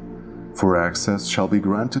vibration, for access shall be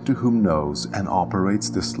granted to whom knows and operates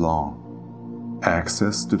this law.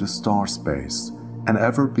 Access to the star space, and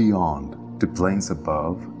ever beyond the planes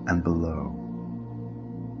above and below.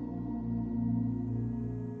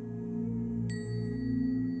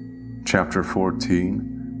 Chapter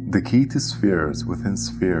 14. The Key to Spheres Within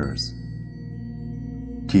Spheres.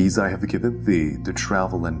 Keys I have given thee to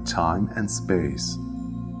travel in time and space.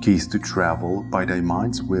 Keys to travel by thy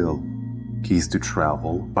mind's will. Keys to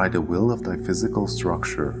travel by the will of thy physical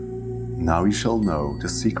structure. Now ye shall know the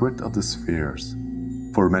secret of the spheres.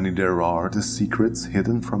 For many there are the secrets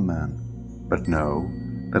hidden from men. But know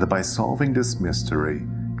that by solving this mystery,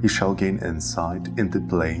 ye shall gain insight into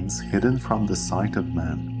planes hidden from the sight of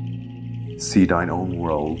men. See thine own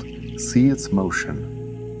world, see its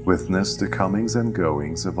motion. Witness the comings and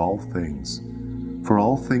goings of all things. For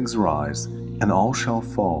all things rise, and all shall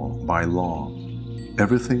fall by law.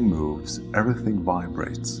 Everything moves, everything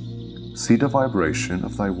vibrates. See the vibration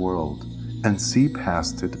of thy world, and see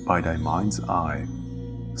past it by thy mind's eye.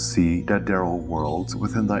 See that there are worlds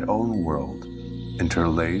within thy own world,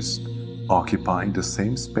 interlaced, occupying the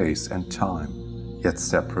same space and time, yet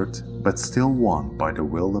separate, but still one by the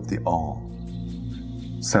will of the All.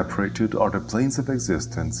 Separated are the planes of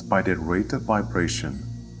existence by their rate of vibration,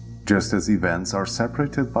 just as events are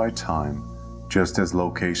separated by time, just as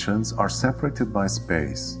locations are separated by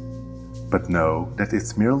space. But know that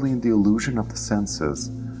it's merely in the illusion of the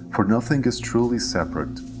senses, for nothing is truly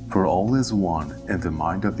separate, for all is one in the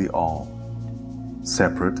mind of the All.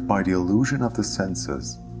 Separate by the illusion of the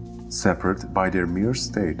senses, separate by their mere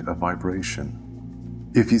state of vibration.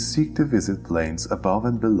 If you seek to visit planes above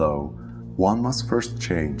and below, one must first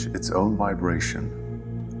change its own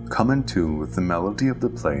vibration. Come in tune with the melody of the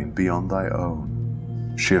plane beyond thy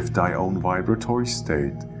own. Shift thy own vibratory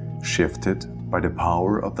state, shift it by the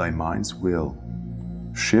power of thy mind's will.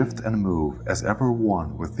 Shift and move as ever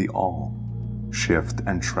one with the All. Shift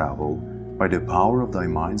and travel by the power of thy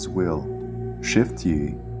mind's will. Shift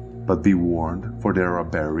ye, but be warned, for there are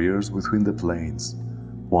barriers between the planes.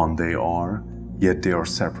 One they are, yet they are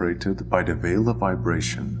separated by the veil of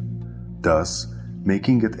vibration, thus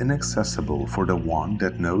making it inaccessible for the one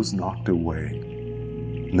that knows not the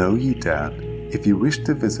way. Know ye that, if you wish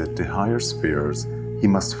to visit the higher spheres, ye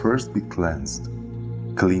must first be cleansed.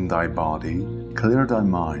 Clean thy body, clear thy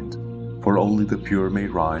mind, for only the pure may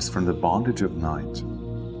rise from the bondage of night.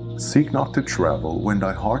 Seek not to travel when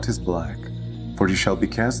thy heart is black, for ye shall be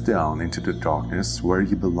cast down into the darkness where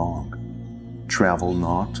ye belong. Travel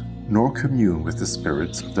not, nor commune with the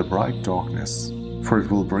spirits of the bright darkness, for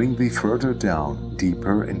it will bring thee further down,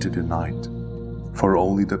 deeper into the night. For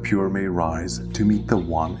only the pure may rise to meet the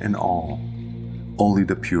One in all. Only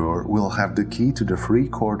the pure will have the key to the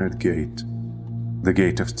three-cornered gate, the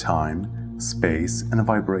gate of time, space, and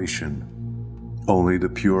vibration. Only the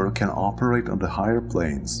pure can operate on the higher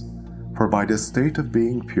planes, for by the state of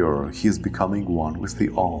being pure he is becoming one with the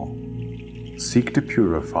All. Seek to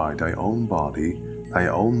purify thy own body, thy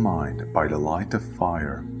own mind by the light of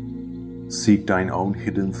fire. Seek thine own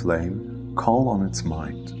hidden flame, call on its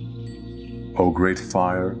might. O great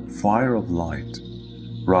fire, fire of light,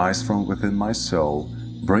 Rise from within my soul,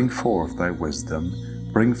 bring forth thy wisdom,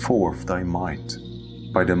 bring forth thy might.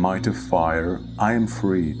 By the might of fire I am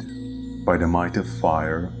freed. By the might of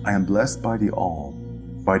fire I am blessed by the All.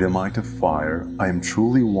 By the might of fire I am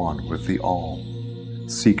truly one with the All.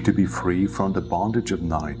 Seek to be free from the bondage of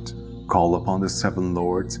night. Call upon the seven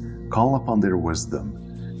lords, call upon their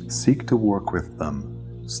wisdom. Seek to work with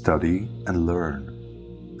them, study and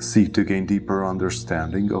learn. Seek to gain deeper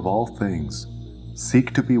understanding of all things.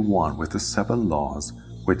 Seek to be one with the seven laws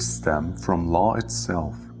which stem from law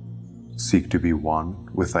itself. Seek to be one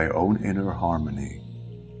with thy own inner harmony.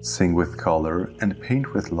 Sing with color and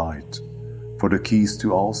paint with light, for the keys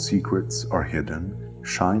to all secrets are hidden,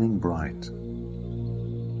 shining bright.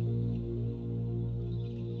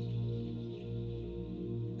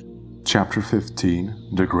 Chapter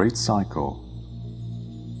 15, The Great Cycle.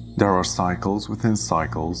 There are cycles within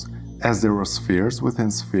cycles, as there are spheres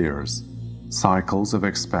within spheres, cycles of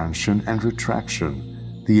expansion and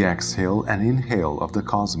retraction, the exhale and inhale of the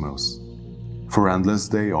cosmos. For endless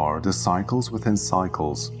they are the cycles within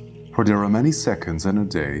cycles, for there are many seconds in a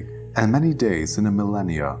day and many days in a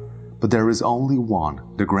millennia, but there is only one,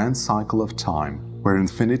 the grand cycle of time, where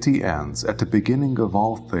infinity ends at the beginning of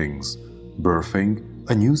all things, birthing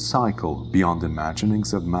a new cycle beyond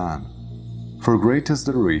imaginings of man. For great is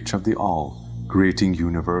the reach of the All, creating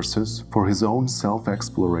universes for his own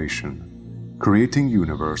self-exploration, creating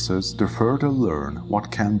universes to further learn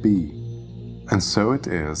what can be. And so it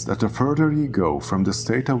is that the further ye go from the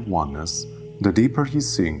state of oneness, the deeper ye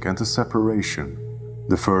sink into separation.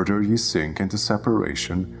 The further ye sink into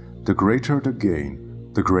separation, the greater the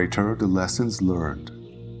gain, the greater the lessons learned.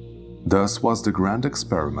 Thus was the grand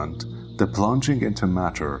experiment, the plunging into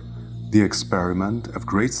matter, the experiment of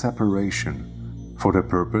great separation, for the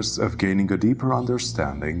purpose of gaining a deeper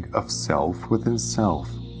understanding of self within self.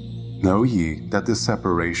 Know ye that this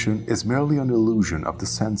separation is merely an illusion of the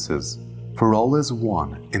senses, for all is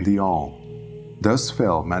one in the All. Thus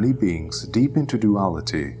fell many beings deep into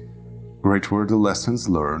duality. Great were the lessons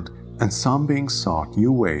learned, and some beings sought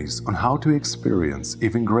new ways on how to experience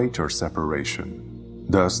even greater separation.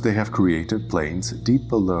 Thus they have created planes deep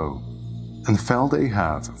below. And felt they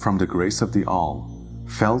have, from the grace of the All,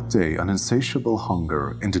 felt they an insatiable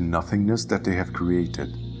hunger in the nothingness that they have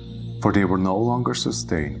created, for they were no longer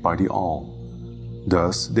sustained by the All.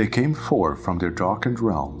 Thus they came forth from their darkened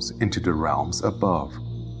realms into the realms above.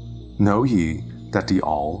 Know ye that the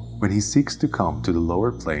All, when he seeks to come to the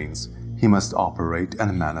lower planes, he must operate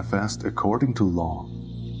and manifest according to law.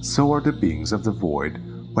 So are the beings of the void,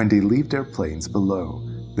 when they leave their planes below,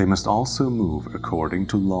 they must also move according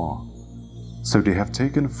to law. So they have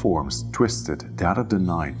taken forms twisted that of the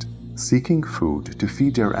night, seeking food to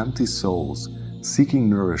feed their empty souls, seeking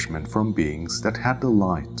nourishment from beings that had the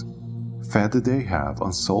light. Fed they have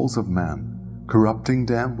on souls of men, corrupting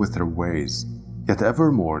them with their ways, yet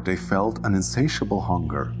evermore they felt an insatiable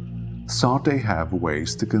hunger. Sought they have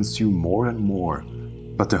ways to consume more and more,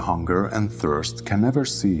 but the hunger and thirst can never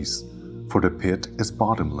cease, for the pit is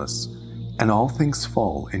bottomless, and all things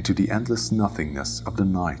fall into the endless nothingness of the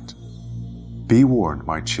night. Be warned,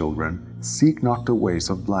 my children, seek not the ways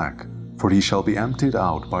of black, for ye shall be emptied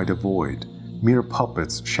out by the void. Mere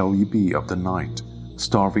puppets shall ye be of the night,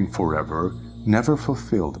 starving forever, never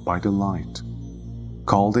fulfilled by the light.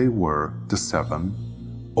 Called they were the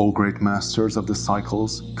seven. O great masters of the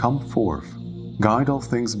cycles, come forth, guide all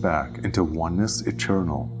things back into oneness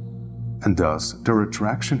eternal. And thus the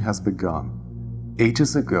retraction has begun.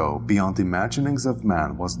 Ages ago, beyond the imaginings of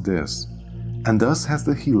man was this, and thus has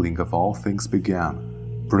the healing of all things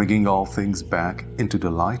began, bringing all things back into the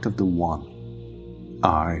light of the One.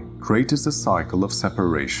 Aye, great is the cycle of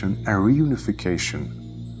separation and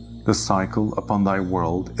reunification. The cycle upon thy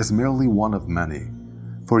world is merely one of many,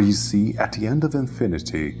 for ye see at the end of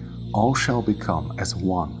infinity all shall become as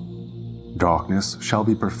one. Darkness shall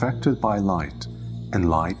be perfected by light, and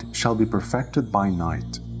light shall be perfected by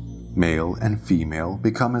night. Male and female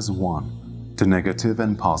become as one. The negative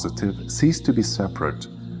and positive cease to be separate,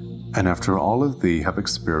 and after all of thee have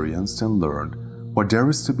experienced and learned what there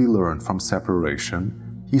is to be learned from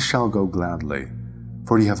separation, ye shall go gladly,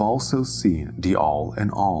 for ye have also seen the All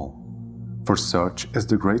in all. For such is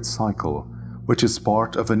the great cycle, which is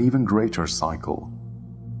part of an even greater cycle.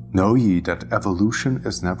 Know ye that evolution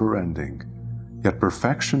is never ending, yet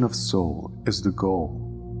perfection of soul is the goal.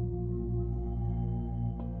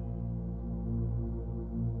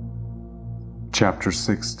 Chapter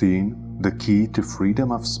 16, The Key to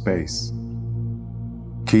Freedom of Space.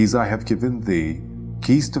 Keys I have given thee,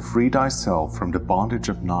 keys to free thyself from the bondage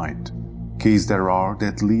of night, keys there are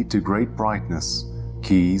that lead to great brightness,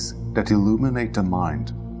 keys that illuminate the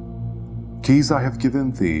mind. Keys I have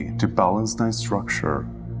given thee to balance thy structure,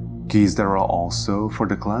 keys that are also for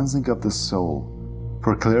the cleansing of the soul,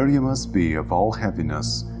 for clear you must be of all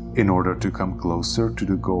heaviness in order to come closer to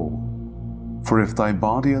the goal. For if thy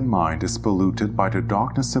body and mind is polluted by the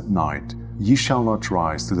darkness of night, ye shall not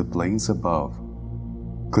rise to the plains above.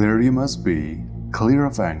 Clear you must be, clear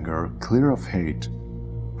of anger, clear of hate,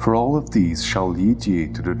 for all of these shall lead ye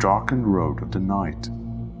to the darkened road of the night.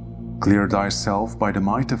 Clear thyself by the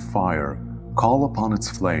might of fire, call upon its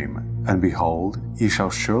flame, and behold, ye shall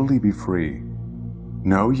surely be free.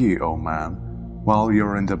 Know ye, O man, while ye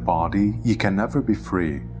are in the body, ye can never be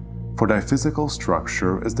free, for thy physical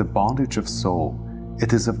structure is the bondage of soul,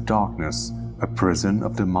 it is of darkness, a prison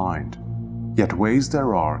of the mind. Yet ways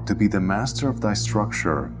there are to be the master of thy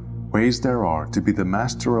structure, ways there are to be the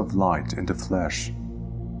master of light in the flesh.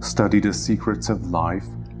 Study the secrets of life,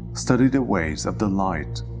 study the ways of the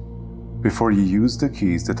light. Before you use the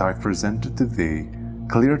keys that I presented to thee,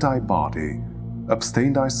 clear thy body,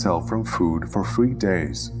 abstain thyself from food for 3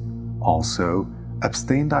 days. Also,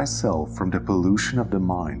 abstain thyself from the pollution of the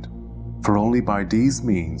mind, for only by these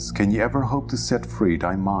means can ye ever hope to set free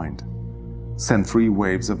thy mind. Send 3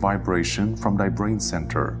 waves of vibration from thy brain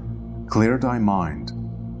center. Clear thy mind.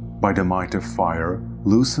 By the might of fire,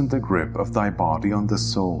 loosen the grip of thy body on the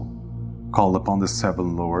soul. Call upon the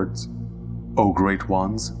 7 lords. O great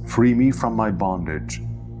ones, free me from my bondage.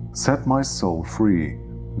 Set my soul free.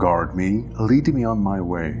 Guard me, lead me on my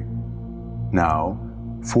way. Now,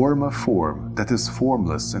 form a form that is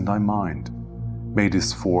formless in thy mind. May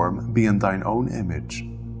this form be in thine own image.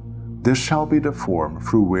 This shall be the form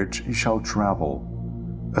through which ye shall travel.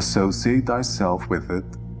 Associate thyself with it,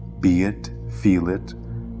 be it, feel it,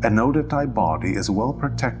 and know that thy body is well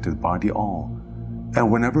protected by the All.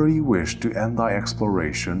 And whenever ye wish to end thy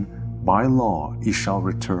exploration, by law ye shall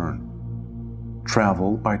return.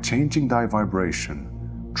 Travel by changing thy vibration.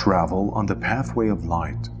 Travel on the pathway of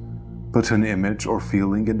light. Put an image or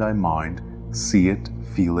feeling in thy mind, see it,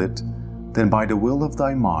 feel it, then by the will of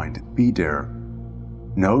thy mind be there.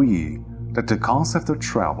 Know ye that the concept of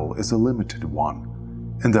travel is a limited one.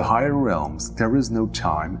 In the higher realms there is no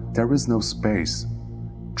time, there is no space.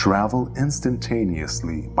 Travel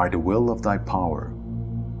instantaneously by the will of thy power.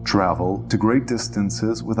 Travel to great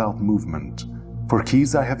distances without movement, for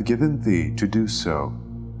keys I have given thee to do so.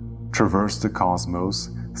 Traverse the cosmos,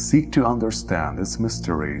 seek to understand its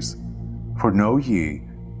mysteries. For know ye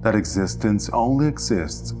that existence only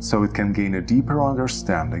exists so it can gain a deeper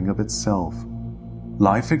understanding of itself.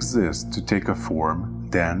 Life exists to take a form,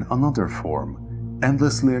 then another form,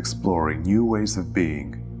 endlessly exploring new ways of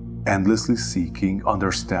being, endlessly seeking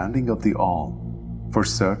understanding of the All. For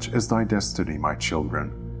such is thy destiny, my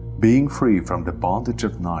children, being free from the bondage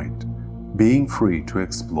of night, being free to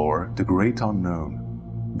explore the great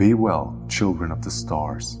unknown. Be well, children of the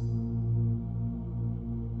stars.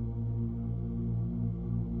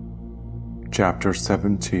 Chapter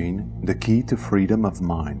 17. The Key to Freedom of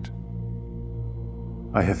Mind.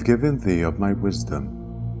 I have given thee of my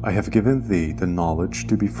wisdom. I have given thee the knowledge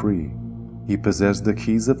to be free. Ye possess the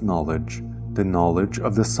keys of knowledge, the knowledge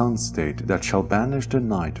of the sun state that shall banish the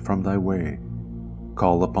night from thy way.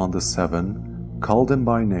 Call upon the 7, call them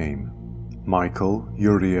by name: Michael,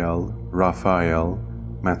 Uriel, Raphael,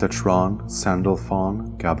 Metatron,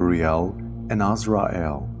 Sandalphon, Gabriel, and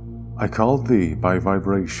Azrael. I call thee by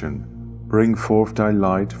vibration. Bring forth thy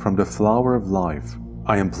light from the flower of life.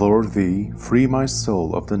 I implore thee, free my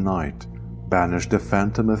soul of the night, banish the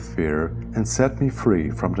phantom of fear, and set me free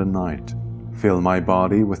from the night. Fill my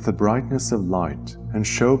body with the brightness of light, and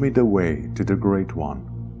show me the way to the Great One.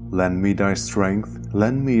 Lend me thy strength,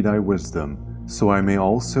 lend me thy wisdom, so I may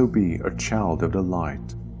also be a child of the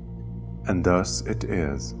light. And thus it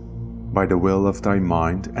is. By the will of thy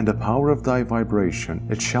mind and the power of thy vibration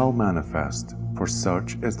it shall manifest, for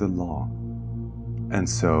such is the law. And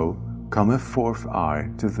so cometh forth I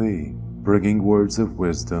to thee, bringing words of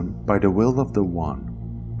wisdom by the will of the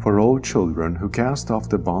One. For all children who cast off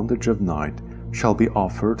the bondage of night shall be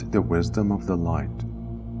offered the wisdom of the light.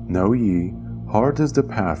 Know ye, hard is the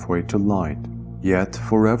pathway to light, yet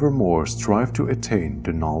forevermore strive to attain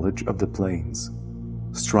the knowledge of the planes.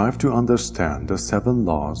 Strive to understand the 7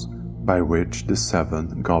 laws by which the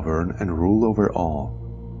 7 govern and rule over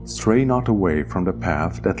all. Stray not away from the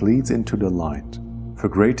path that leads into the light, for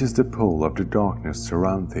great is the pull of the darkness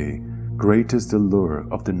around thee, great is the lure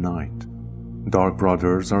of the night. Dark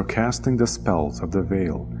brothers are casting the spells of the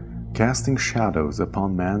veil, casting shadows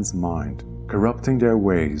upon man's mind, corrupting their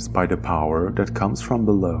ways by the power that comes from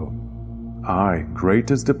below. Aye, great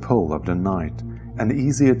is the pull of the night, and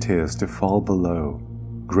easy it is to fall below.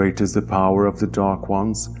 Great is the power of the dark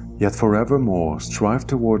ones, yet forevermore strive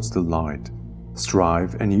towards the light.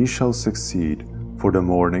 Strive, and ye shall succeed, for the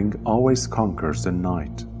morning always conquers the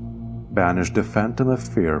night. Banish the phantom of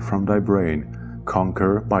fear from thy brain,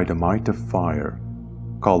 conquer by the might of fire.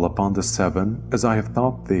 Call upon the seven, as I have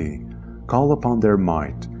taught thee. Call upon their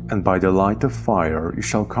might, and by the light of fire you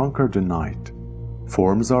shall conquer the night.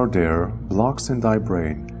 Forms are there, blocks in thy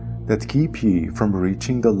brain, that keep ye from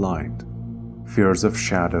reaching the light. Fears of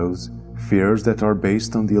shadows, fears that are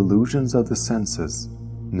based on the illusions of the senses.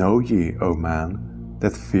 Know ye, O man,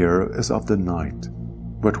 that fear is of the night.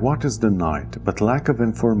 But what is the night but lack of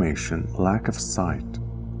information, lack of sight?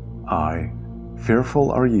 Aye, fearful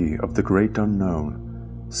are ye of the great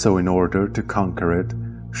unknown. So in order to conquer it,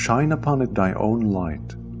 shine upon it thy own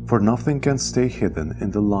light. For nothing can stay hidden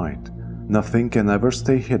in the light. Nothing can ever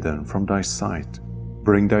stay hidden from thy sight.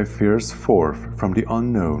 Bring thy fears forth from the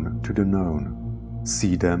unknown to the known.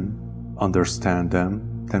 See them, understand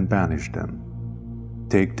them, then banish them.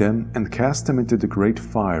 Take them and cast them into the great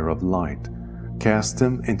fire of light. Cast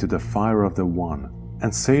them into the fire of the One,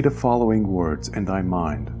 and say the following words in thy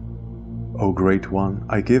mind. O Great One,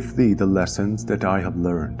 I give thee the lessons that I have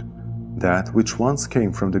learned. That which once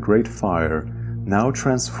came from the great fire, now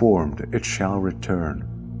transformed, it shall return.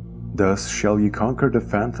 Thus shall ye conquer the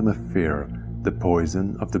phantom of fear, the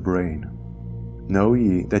poison of the brain. Know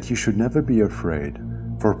ye that ye should never be afraid,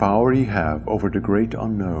 for power ye have over the great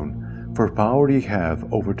unknown, for power ye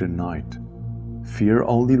have over the night. Fear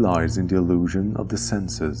only lies in the illusion of the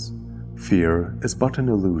senses. Fear is but an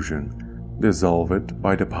illusion. Dissolve it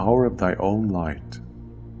by the power of thy own light.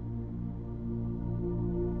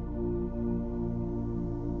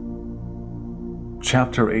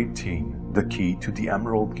 Chapter 18. The Key to the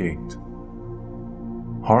Emerald Gate.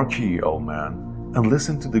 Hark ye, O man, and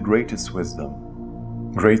listen to the greatest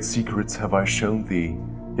wisdom. Great secrets have I shown thee,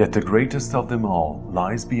 yet the greatest of them all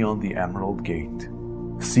lies beyond the Emerald Gate.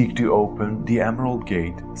 Seek to open the Emerald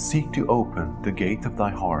Gate, seek to open the gate of thy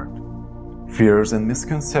heart. Fears and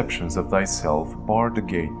misconceptions of thyself bar the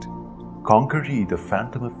gate. Conquer ye the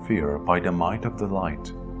phantom of fear by the might of the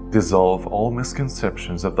light. Dissolve all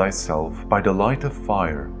misconceptions of thyself by the light of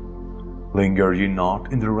fire. Linger ye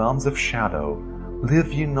not in the realms of shadow,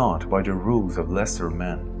 live ye not by the rules of lesser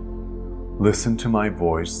men. Listen to my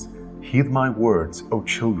voice, heed my words, O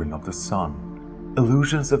children of the sun.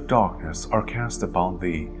 Illusions of darkness are cast upon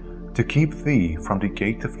thee, to keep thee from the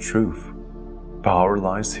gate of truth. Power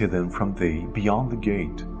lies hidden from thee beyond the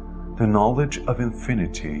gate, the knowledge of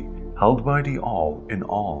infinity held by the all in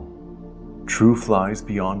all. Truth lies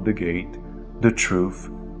beyond the gate, the truth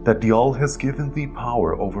that the all has given thee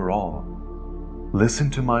power over all. Listen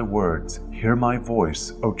to my words, hear my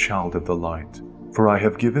voice, O child of the light, for I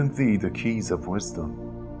have given thee the keys of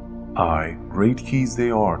wisdom. Aye, great keys they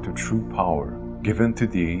are to true power, given to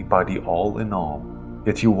thee by the all in all,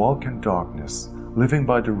 yet you walk in darkness, living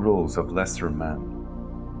by the rules of lesser men.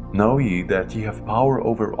 Know ye that ye have power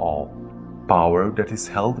over all, power that is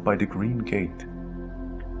held by the green gate.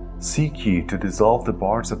 Seek ye to dissolve the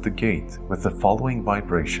bars of the gate with the following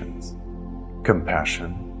vibrations.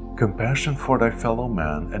 Compassion, compassion for thy fellow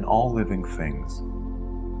man and all living things.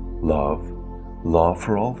 Love, love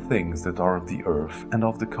for all things that are of the earth and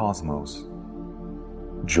of the cosmos.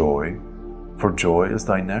 Joy, for joy is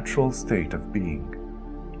thy natural state of being.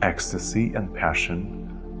 Ecstasy and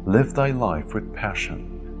passion, live thy life with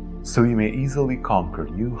passion, so you may easily conquer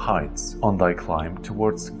new heights on thy climb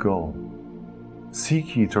towards the goal.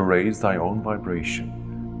 Seek ye to raise thy own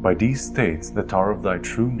vibration by these states that are of thy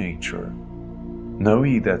true nature. Know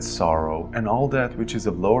ye that sorrow and all that which is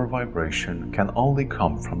of lower vibration can only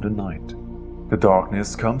come from the night. The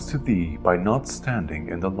darkness comes to thee by not standing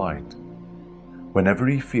in the light. Whenever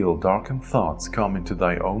ye feel darkened thoughts come into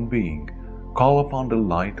thy own being, call upon the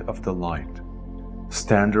light of the light.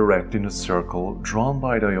 Stand erect in a circle drawn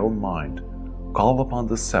by thy own mind. Call upon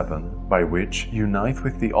the seven by which unite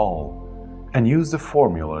with the all, and use the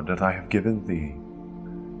formula that I have given thee.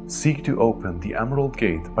 Seek to open the Emerald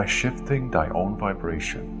Gate by shifting thy own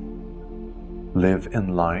vibration. Live in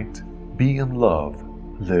light, be in love,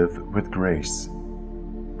 live with grace.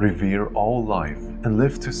 Revere all life and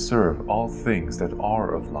live to serve all things that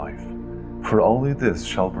are of life, for only this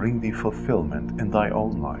shall bring thee fulfillment in thy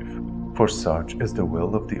own life, for such is the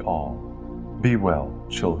will of the all. Be well,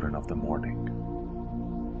 children of the morning.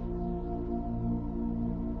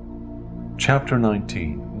 Chapter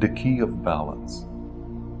 19. The Key of Balance.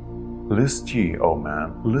 List ye, O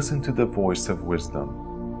man, listen to the voice of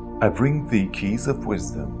wisdom. I bring thee keys of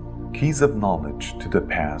wisdom, keys of knowledge to the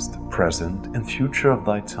past, present, and future of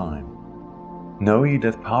thy time. Know ye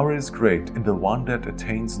that power is great in the one that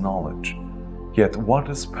attains knowledge. Yet what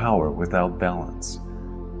is power without balance?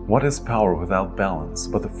 What is power without balance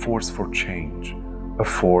but a force for change, a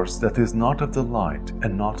force that is not of the light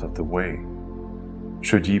and not of the way?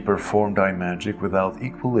 Should ye perform thy magic without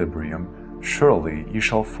equilibrium, surely ye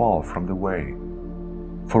shall fall from the way.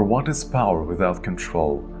 For what is power without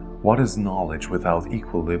control, what is knowledge without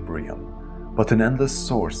equilibrium, but an endless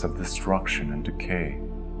source of destruction and decay?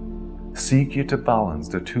 Seek ye to balance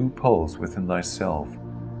the two poles within thyself.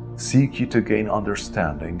 Seek ye to gain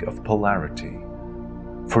understanding of polarity.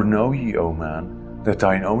 For know ye, O man, that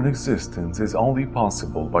thine own existence is only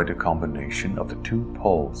possible by the combination of the two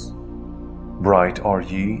poles. Bright are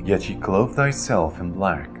ye, yet ye clothe thyself in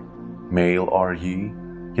black. Male are ye,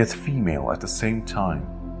 yet female at the same time.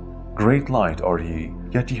 Great light are ye,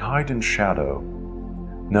 yet ye hide in shadow.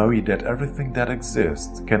 Know ye that everything that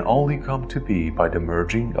exists can only come to be by the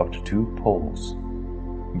merging of the two poles.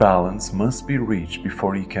 Balance must be reached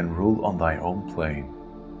before ye can rule on thy own plane.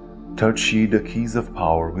 Touch ye the keys of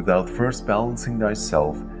power without first balancing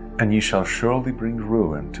thyself, and ye shall surely bring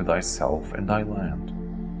ruin to thyself and thy land.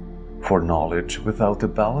 For knowledge without the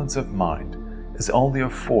balance of mind is only a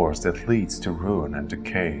force that leads to ruin and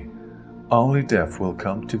decay. Only death will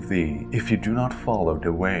come to thee if you do not follow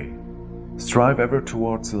the way. Strive ever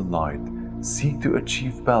towards the light. Seek to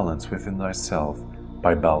achieve balance within thyself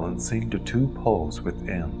by balancing the two poles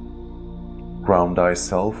within. Ground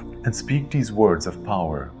thyself and speak these words of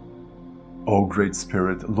power. O Great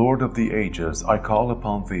Spirit, Lord of the ages, I call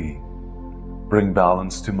upon thee. Bring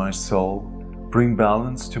balance to my soul, bring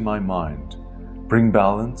balance to my mind, bring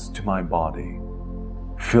balance to my body.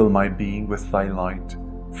 Fill my being with thy light,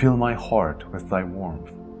 fill my heart with thy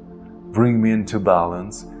warmth. Bring me into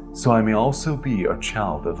balance, so I may also be a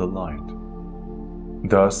child of the light.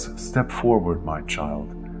 Thus step forward, my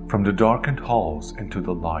child, from the darkened halls into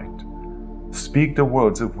the light. Speak the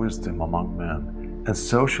words of wisdom among men, and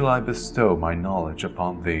so shall I bestow my knowledge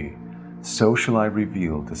upon thee, so shall I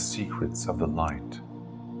reveal the secrets of the light.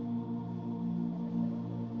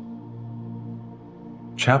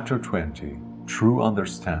 Chapter 20. True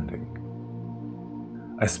Understanding.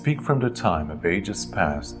 I speak from the time of ages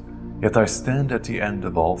past, yet I stand at the end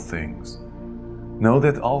of all things. Know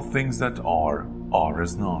that all things that are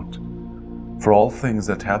as not. For all things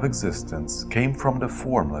that have existence came from the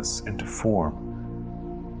formless into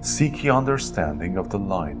form. Seek ye understanding of the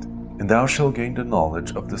light, and thou shalt gain the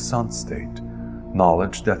knowledge of the sun state,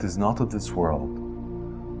 knowledge that is not of this world.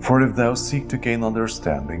 For if thou seek to gain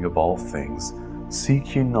understanding of all things,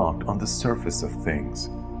 seek ye not on the surface of things.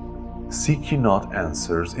 Seek ye not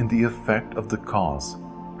answers in the effect of the cause,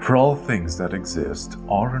 for all things that exist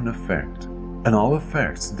are an effect, and all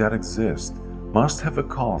effects that exist must have a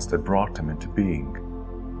cause that brought them into being.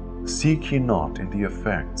 Seek ye not in the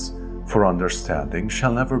effects, for understanding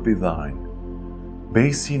shall never be thine.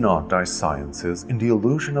 Base ye not thy sciences in the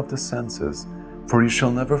illusion of the senses, for ye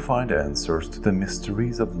shall never find answers to the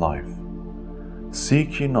mysteries of life.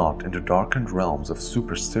 Seek ye not in the darkened realms of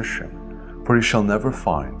superstition, for ye shall never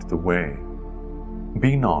find the way.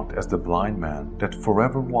 Be not as the blind man that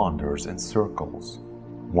forever wanders in circles,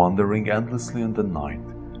 wandering endlessly in the night,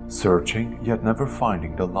 searching yet never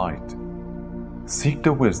finding the light. Seek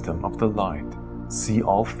the wisdom of the light. See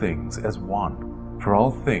all things as one, for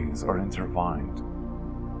all things are intertwined.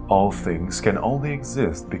 All things can only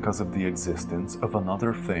exist because of the existence of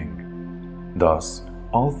another thing. Thus,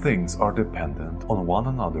 all things are dependent on one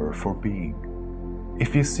another for being.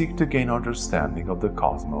 If you seek to gain understanding of the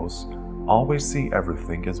cosmos, always see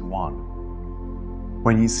everything as one.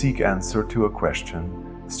 When you seek answer to a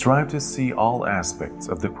question, strive to see all aspects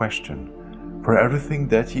of the question, for everything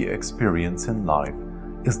that ye experience in life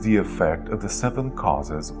is the effect of the seven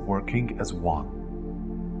causes working as one.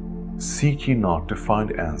 Seek ye not to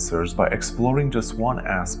find answers by exploring just one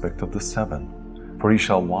aspect of the seven, for ye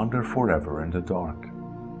shall wander forever in the dark.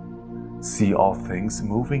 See all things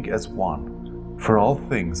moving as one, for all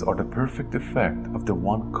things are the perfect effect of the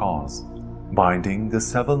one cause, binding the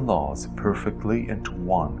seven laws perfectly into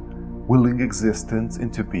one, willing existence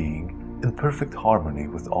into being in perfect harmony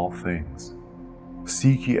with all things.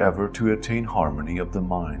 Seek ye ever to attain harmony of the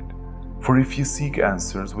mind, for if ye seek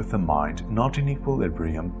answers with the mind not in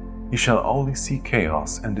equilibrium, ye shall only see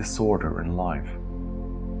chaos and disorder in life.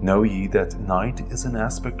 Know ye that night is an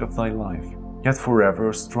aspect of thy life, yet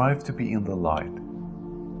forever strive to be in the light.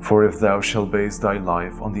 For if thou shalt base thy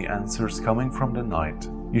life on the answers coming from the night,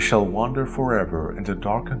 ye shall wander forever in the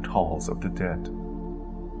darkened halls of the dead.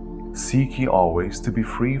 Seek ye always to be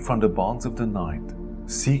free from the bonds of the night.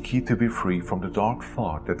 Seek ye to be free from the dark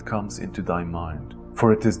thought that comes into thy mind,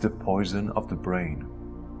 for it is the poison of the brain.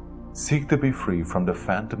 Seek to be free from the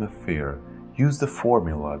phantom of fear. Use the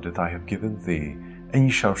formula that I have given thee, and ye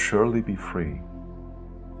shall surely be free.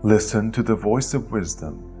 Listen to the voice of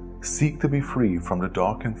wisdom. Seek to be free from the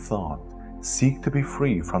darkened thought. Seek to be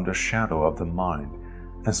free from the shadow of the mind,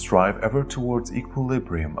 and strive ever towards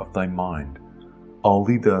equilibrium of thy mind.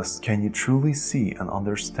 Only thus can you truly see and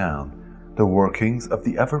understand the workings of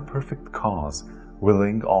the ever-perfect cause,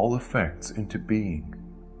 willing all effects into being.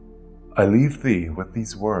 I leave thee with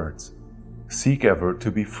these words. Seek ever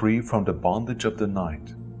to be free from the bondage of the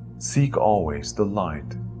night. Seek always the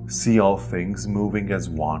light. See all things moving as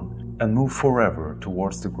one, and move forever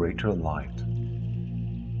towards the greater light.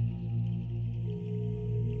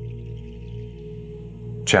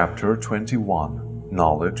 Chapter 21.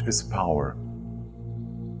 Knowledge is Power.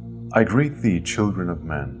 I greet thee, children of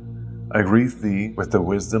men. I greet thee with the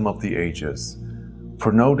wisdom of the ages.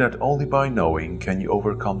 For know that only by knowing can you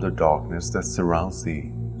overcome the darkness that surrounds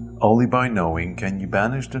thee. Only by knowing can you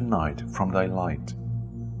banish the night from thy light.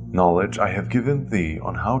 Knowledge I have given thee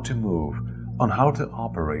on how to move, on how to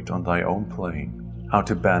operate on thy own plane, how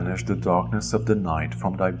to banish the darkness of the night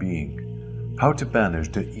from thy being, how to banish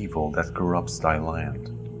the evil that corrupts thy land.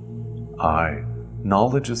 Aye,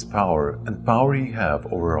 knowledge is power, and power ye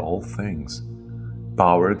have over all things.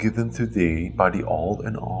 Power given to thee by the All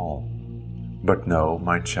in All. But know,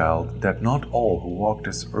 my child, that not all who walk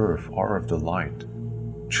this earth are of the light.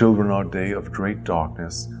 Children are they of great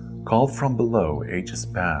darkness, called from below ages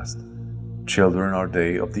past. Children are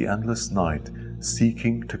they of the endless night,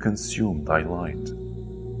 seeking to consume thy light.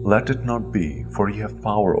 Let it not be, for ye have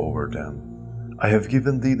power over them. I have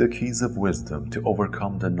given thee the keys of wisdom to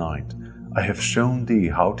overcome the night. I have shown thee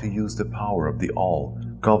how to use the power of the All,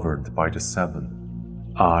 governed by the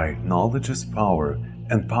Seven. Aye, knowledge is power,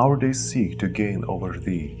 and power they seek to gain over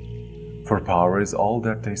thee. For power is all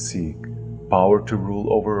that they seek, power to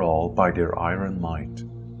rule over all by their iron might.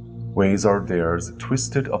 Ways are theirs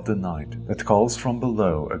twisted of the night, that calls from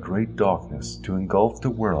below a great darkness to engulf the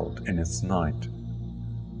world in its night.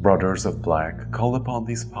 Brothers of black call upon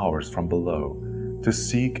these powers from below, to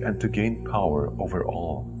seek and to gain power over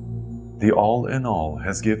all. The All in All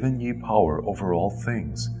has given ye power over all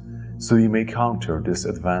things, so ye may counter this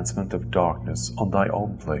advancement of darkness on thy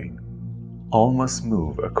own plane. All must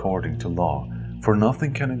move according to law, for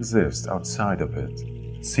nothing can exist outside of it.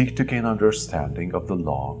 Seek to gain understanding of the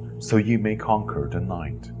law, so ye may conquer the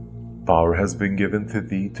night. Power has been given to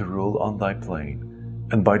thee to rule on thy plane,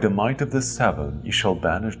 and by the might of the Seven ye shall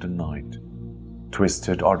banish the night.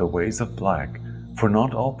 Twisted are the ways of black, for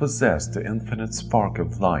not all possess the infinite spark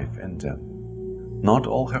of life in them. Not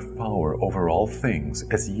all have power over all things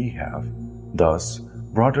as ye have. Thus,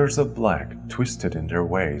 brothers of black, twisted in their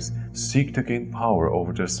ways, seek to gain power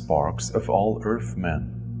over the sparks of all earth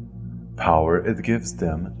men. Power it gives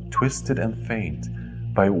them, twisted and faint.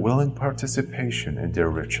 By willing participation in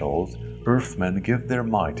their rituals, earthmen give their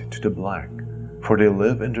might to the black, for they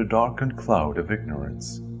live in the darkened cloud of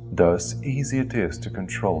ignorance. Thus easy it is to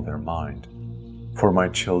control their mind. For my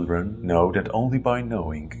children, know that only by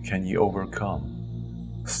knowing can ye overcome.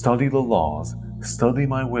 Study the laws, study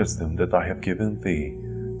my wisdom that I have given thee.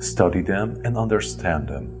 Study them and understand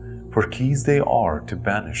them, for keys they are to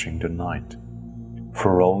banishing the night.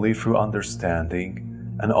 For only through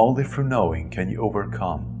understanding, and only through knowing can ye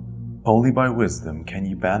overcome. Only by wisdom can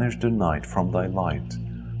ye banish the night from thy light.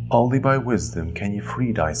 Only by wisdom can ye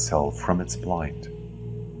free thyself from its blight.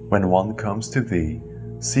 When one comes to thee,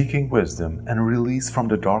 seeking wisdom and release from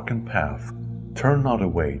the darkened path, turn not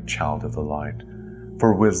away, child of the light.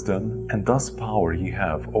 For wisdom and thus power ye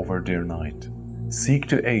have over their night. Seek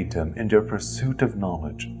to aid them in their pursuit of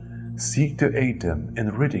knowledge. Seek to aid them in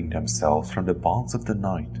ridding themselves from the bonds of the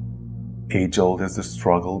night. Age-old is the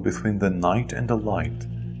struggle between the night and the light,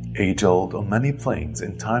 age-old on many planes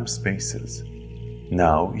in time-spaces.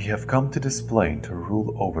 Now ye have come to this plane to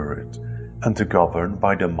rule over it, and to govern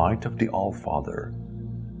by the might of the All-Father.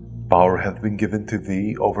 Power hath been given to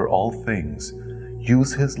thee over all things.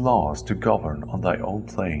 Use his laws to govern on thy own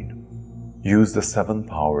plane. Use the seven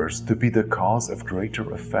powers to be the cause of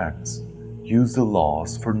greater effects. Use the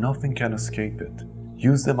laws, for nothing can escape it.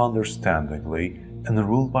 Use them understandingly, and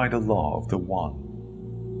rule by the law of the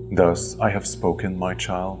One. Thus I have spoken, my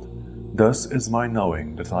child. Thus is my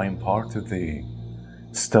knowing that I impart to thee.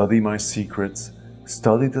 Study my secrets,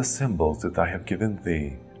 study the symbols that I have given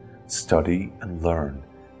thee. Study and learn.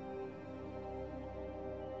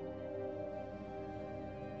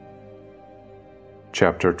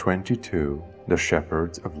 Chapter 22. The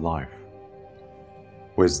Shepherds of Life.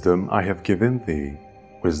 Wisdom I have given thee,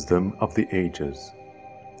 wisdom of the ages.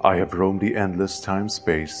 I have roamed the endless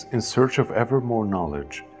time-space in search of ever more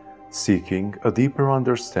knowledge, seeking a deeper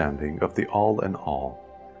understanding of the all and all,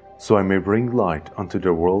 so I may bring light unto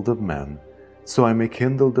the world of men, so I may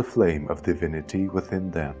kindle the flame of divinity within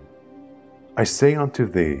them. I say unto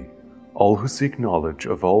thee, all who seek knowledge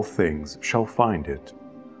of all things shall find it.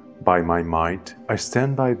 By my might I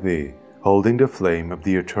stand by thee, holding the flame of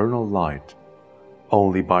the eternal light.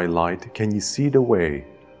 Only by light can ye see the way.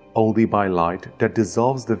 Only by light that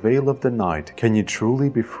dissolves the veil of the night can ye truly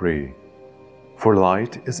be free. For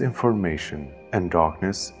light is information, and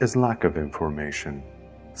darkness is lack of information.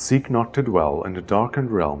 Seek not to dwell in the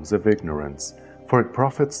darkened realms of ignorance, for it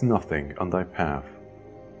profits nothing on thy path.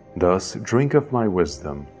 Thus drink of my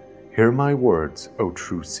wisdom, hear my words, O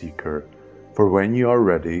true seeker, for when ye are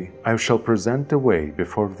ready, I shall present the way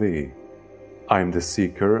before thee. I am the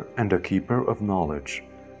seeker and the keeper of knowledge,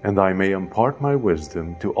 and I may impart my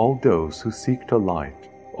wisdom to all those who seek the light,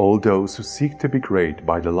 all those who seek to be great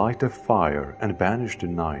by the light of fire and banish the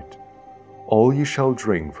night. All ye shall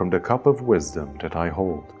drink from the cup of wisdom that I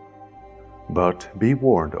hold. But be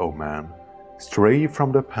warned, O man, stray ye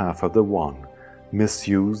from the path of the one,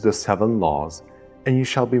 misuse the 7 laws, and ye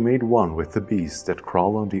shall be made one with the beasts that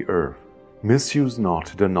crawl on the earth. Misuse not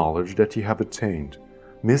the knowledge that ye have attained,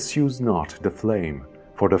 misuse not the flame,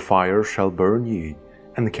 for the fire shall burn ye,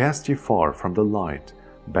 and cast ye far from the light,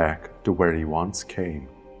 back to where ye once came.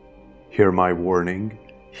 Hear my warning,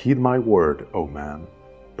 heed my word, O man.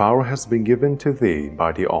 Power has been given to thee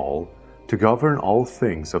by the All, to govern all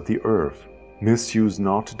things of the earth. Misuse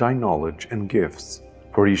not thy knowledge and gifts,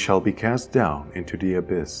 for ye shall be cast down into the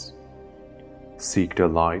abyss. Seek the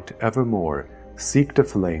light evermore, seek the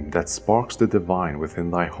flame that sparks the divine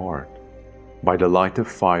within thy heart. By the light of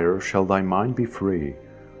fire shall thy mind be free.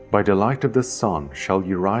 By the light of the sun shall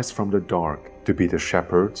ye rise from the dark, to be the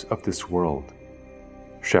shepherds of this world.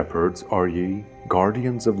 Shepherds are ye,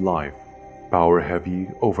 guardians of life. Power have ye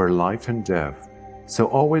over life and death, so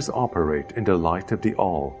always operate in the light of the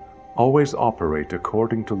all, always operate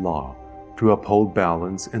according to law, to uphold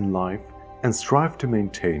balance in life and strive to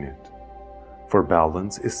maintain it. For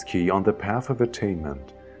balance is key on the path of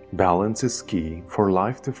attainment, balance is key for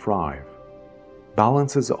life to thrive.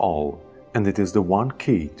 Balance is all, and it is the one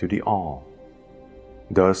key to the all.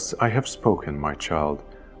 Thus I have spoken, my child,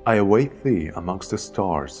 I await thee amongst the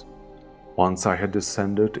stars. Once I had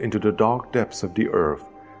descended into the dark depths of the earth,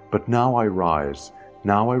 but now I rise,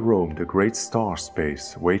 now I roam the great star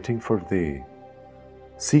space, waiting for thee.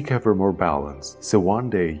 Seek ever more balance, so one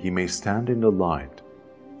day ye may stand in the light.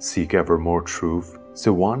 Seek ever more truth,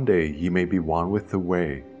 so one day ye may be one with the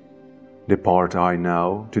way. Depart I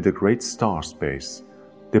now to the great star space.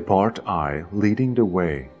 Depart I, leading the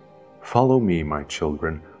way. Follow me, my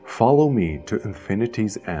children, follow me to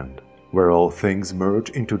infinity's end, where all things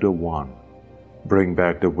merge into the one. Bring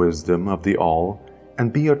back the wisdom of the all,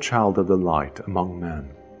 and be a child of the light among men.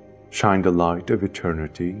 Shine the light of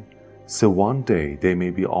eternity, so one day they may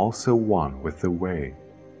be also one with the way.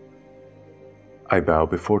 I bow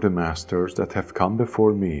before the masters that have come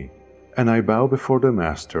before me, and I bow before the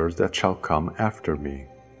masters that shall come after me,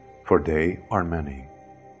 for they are many.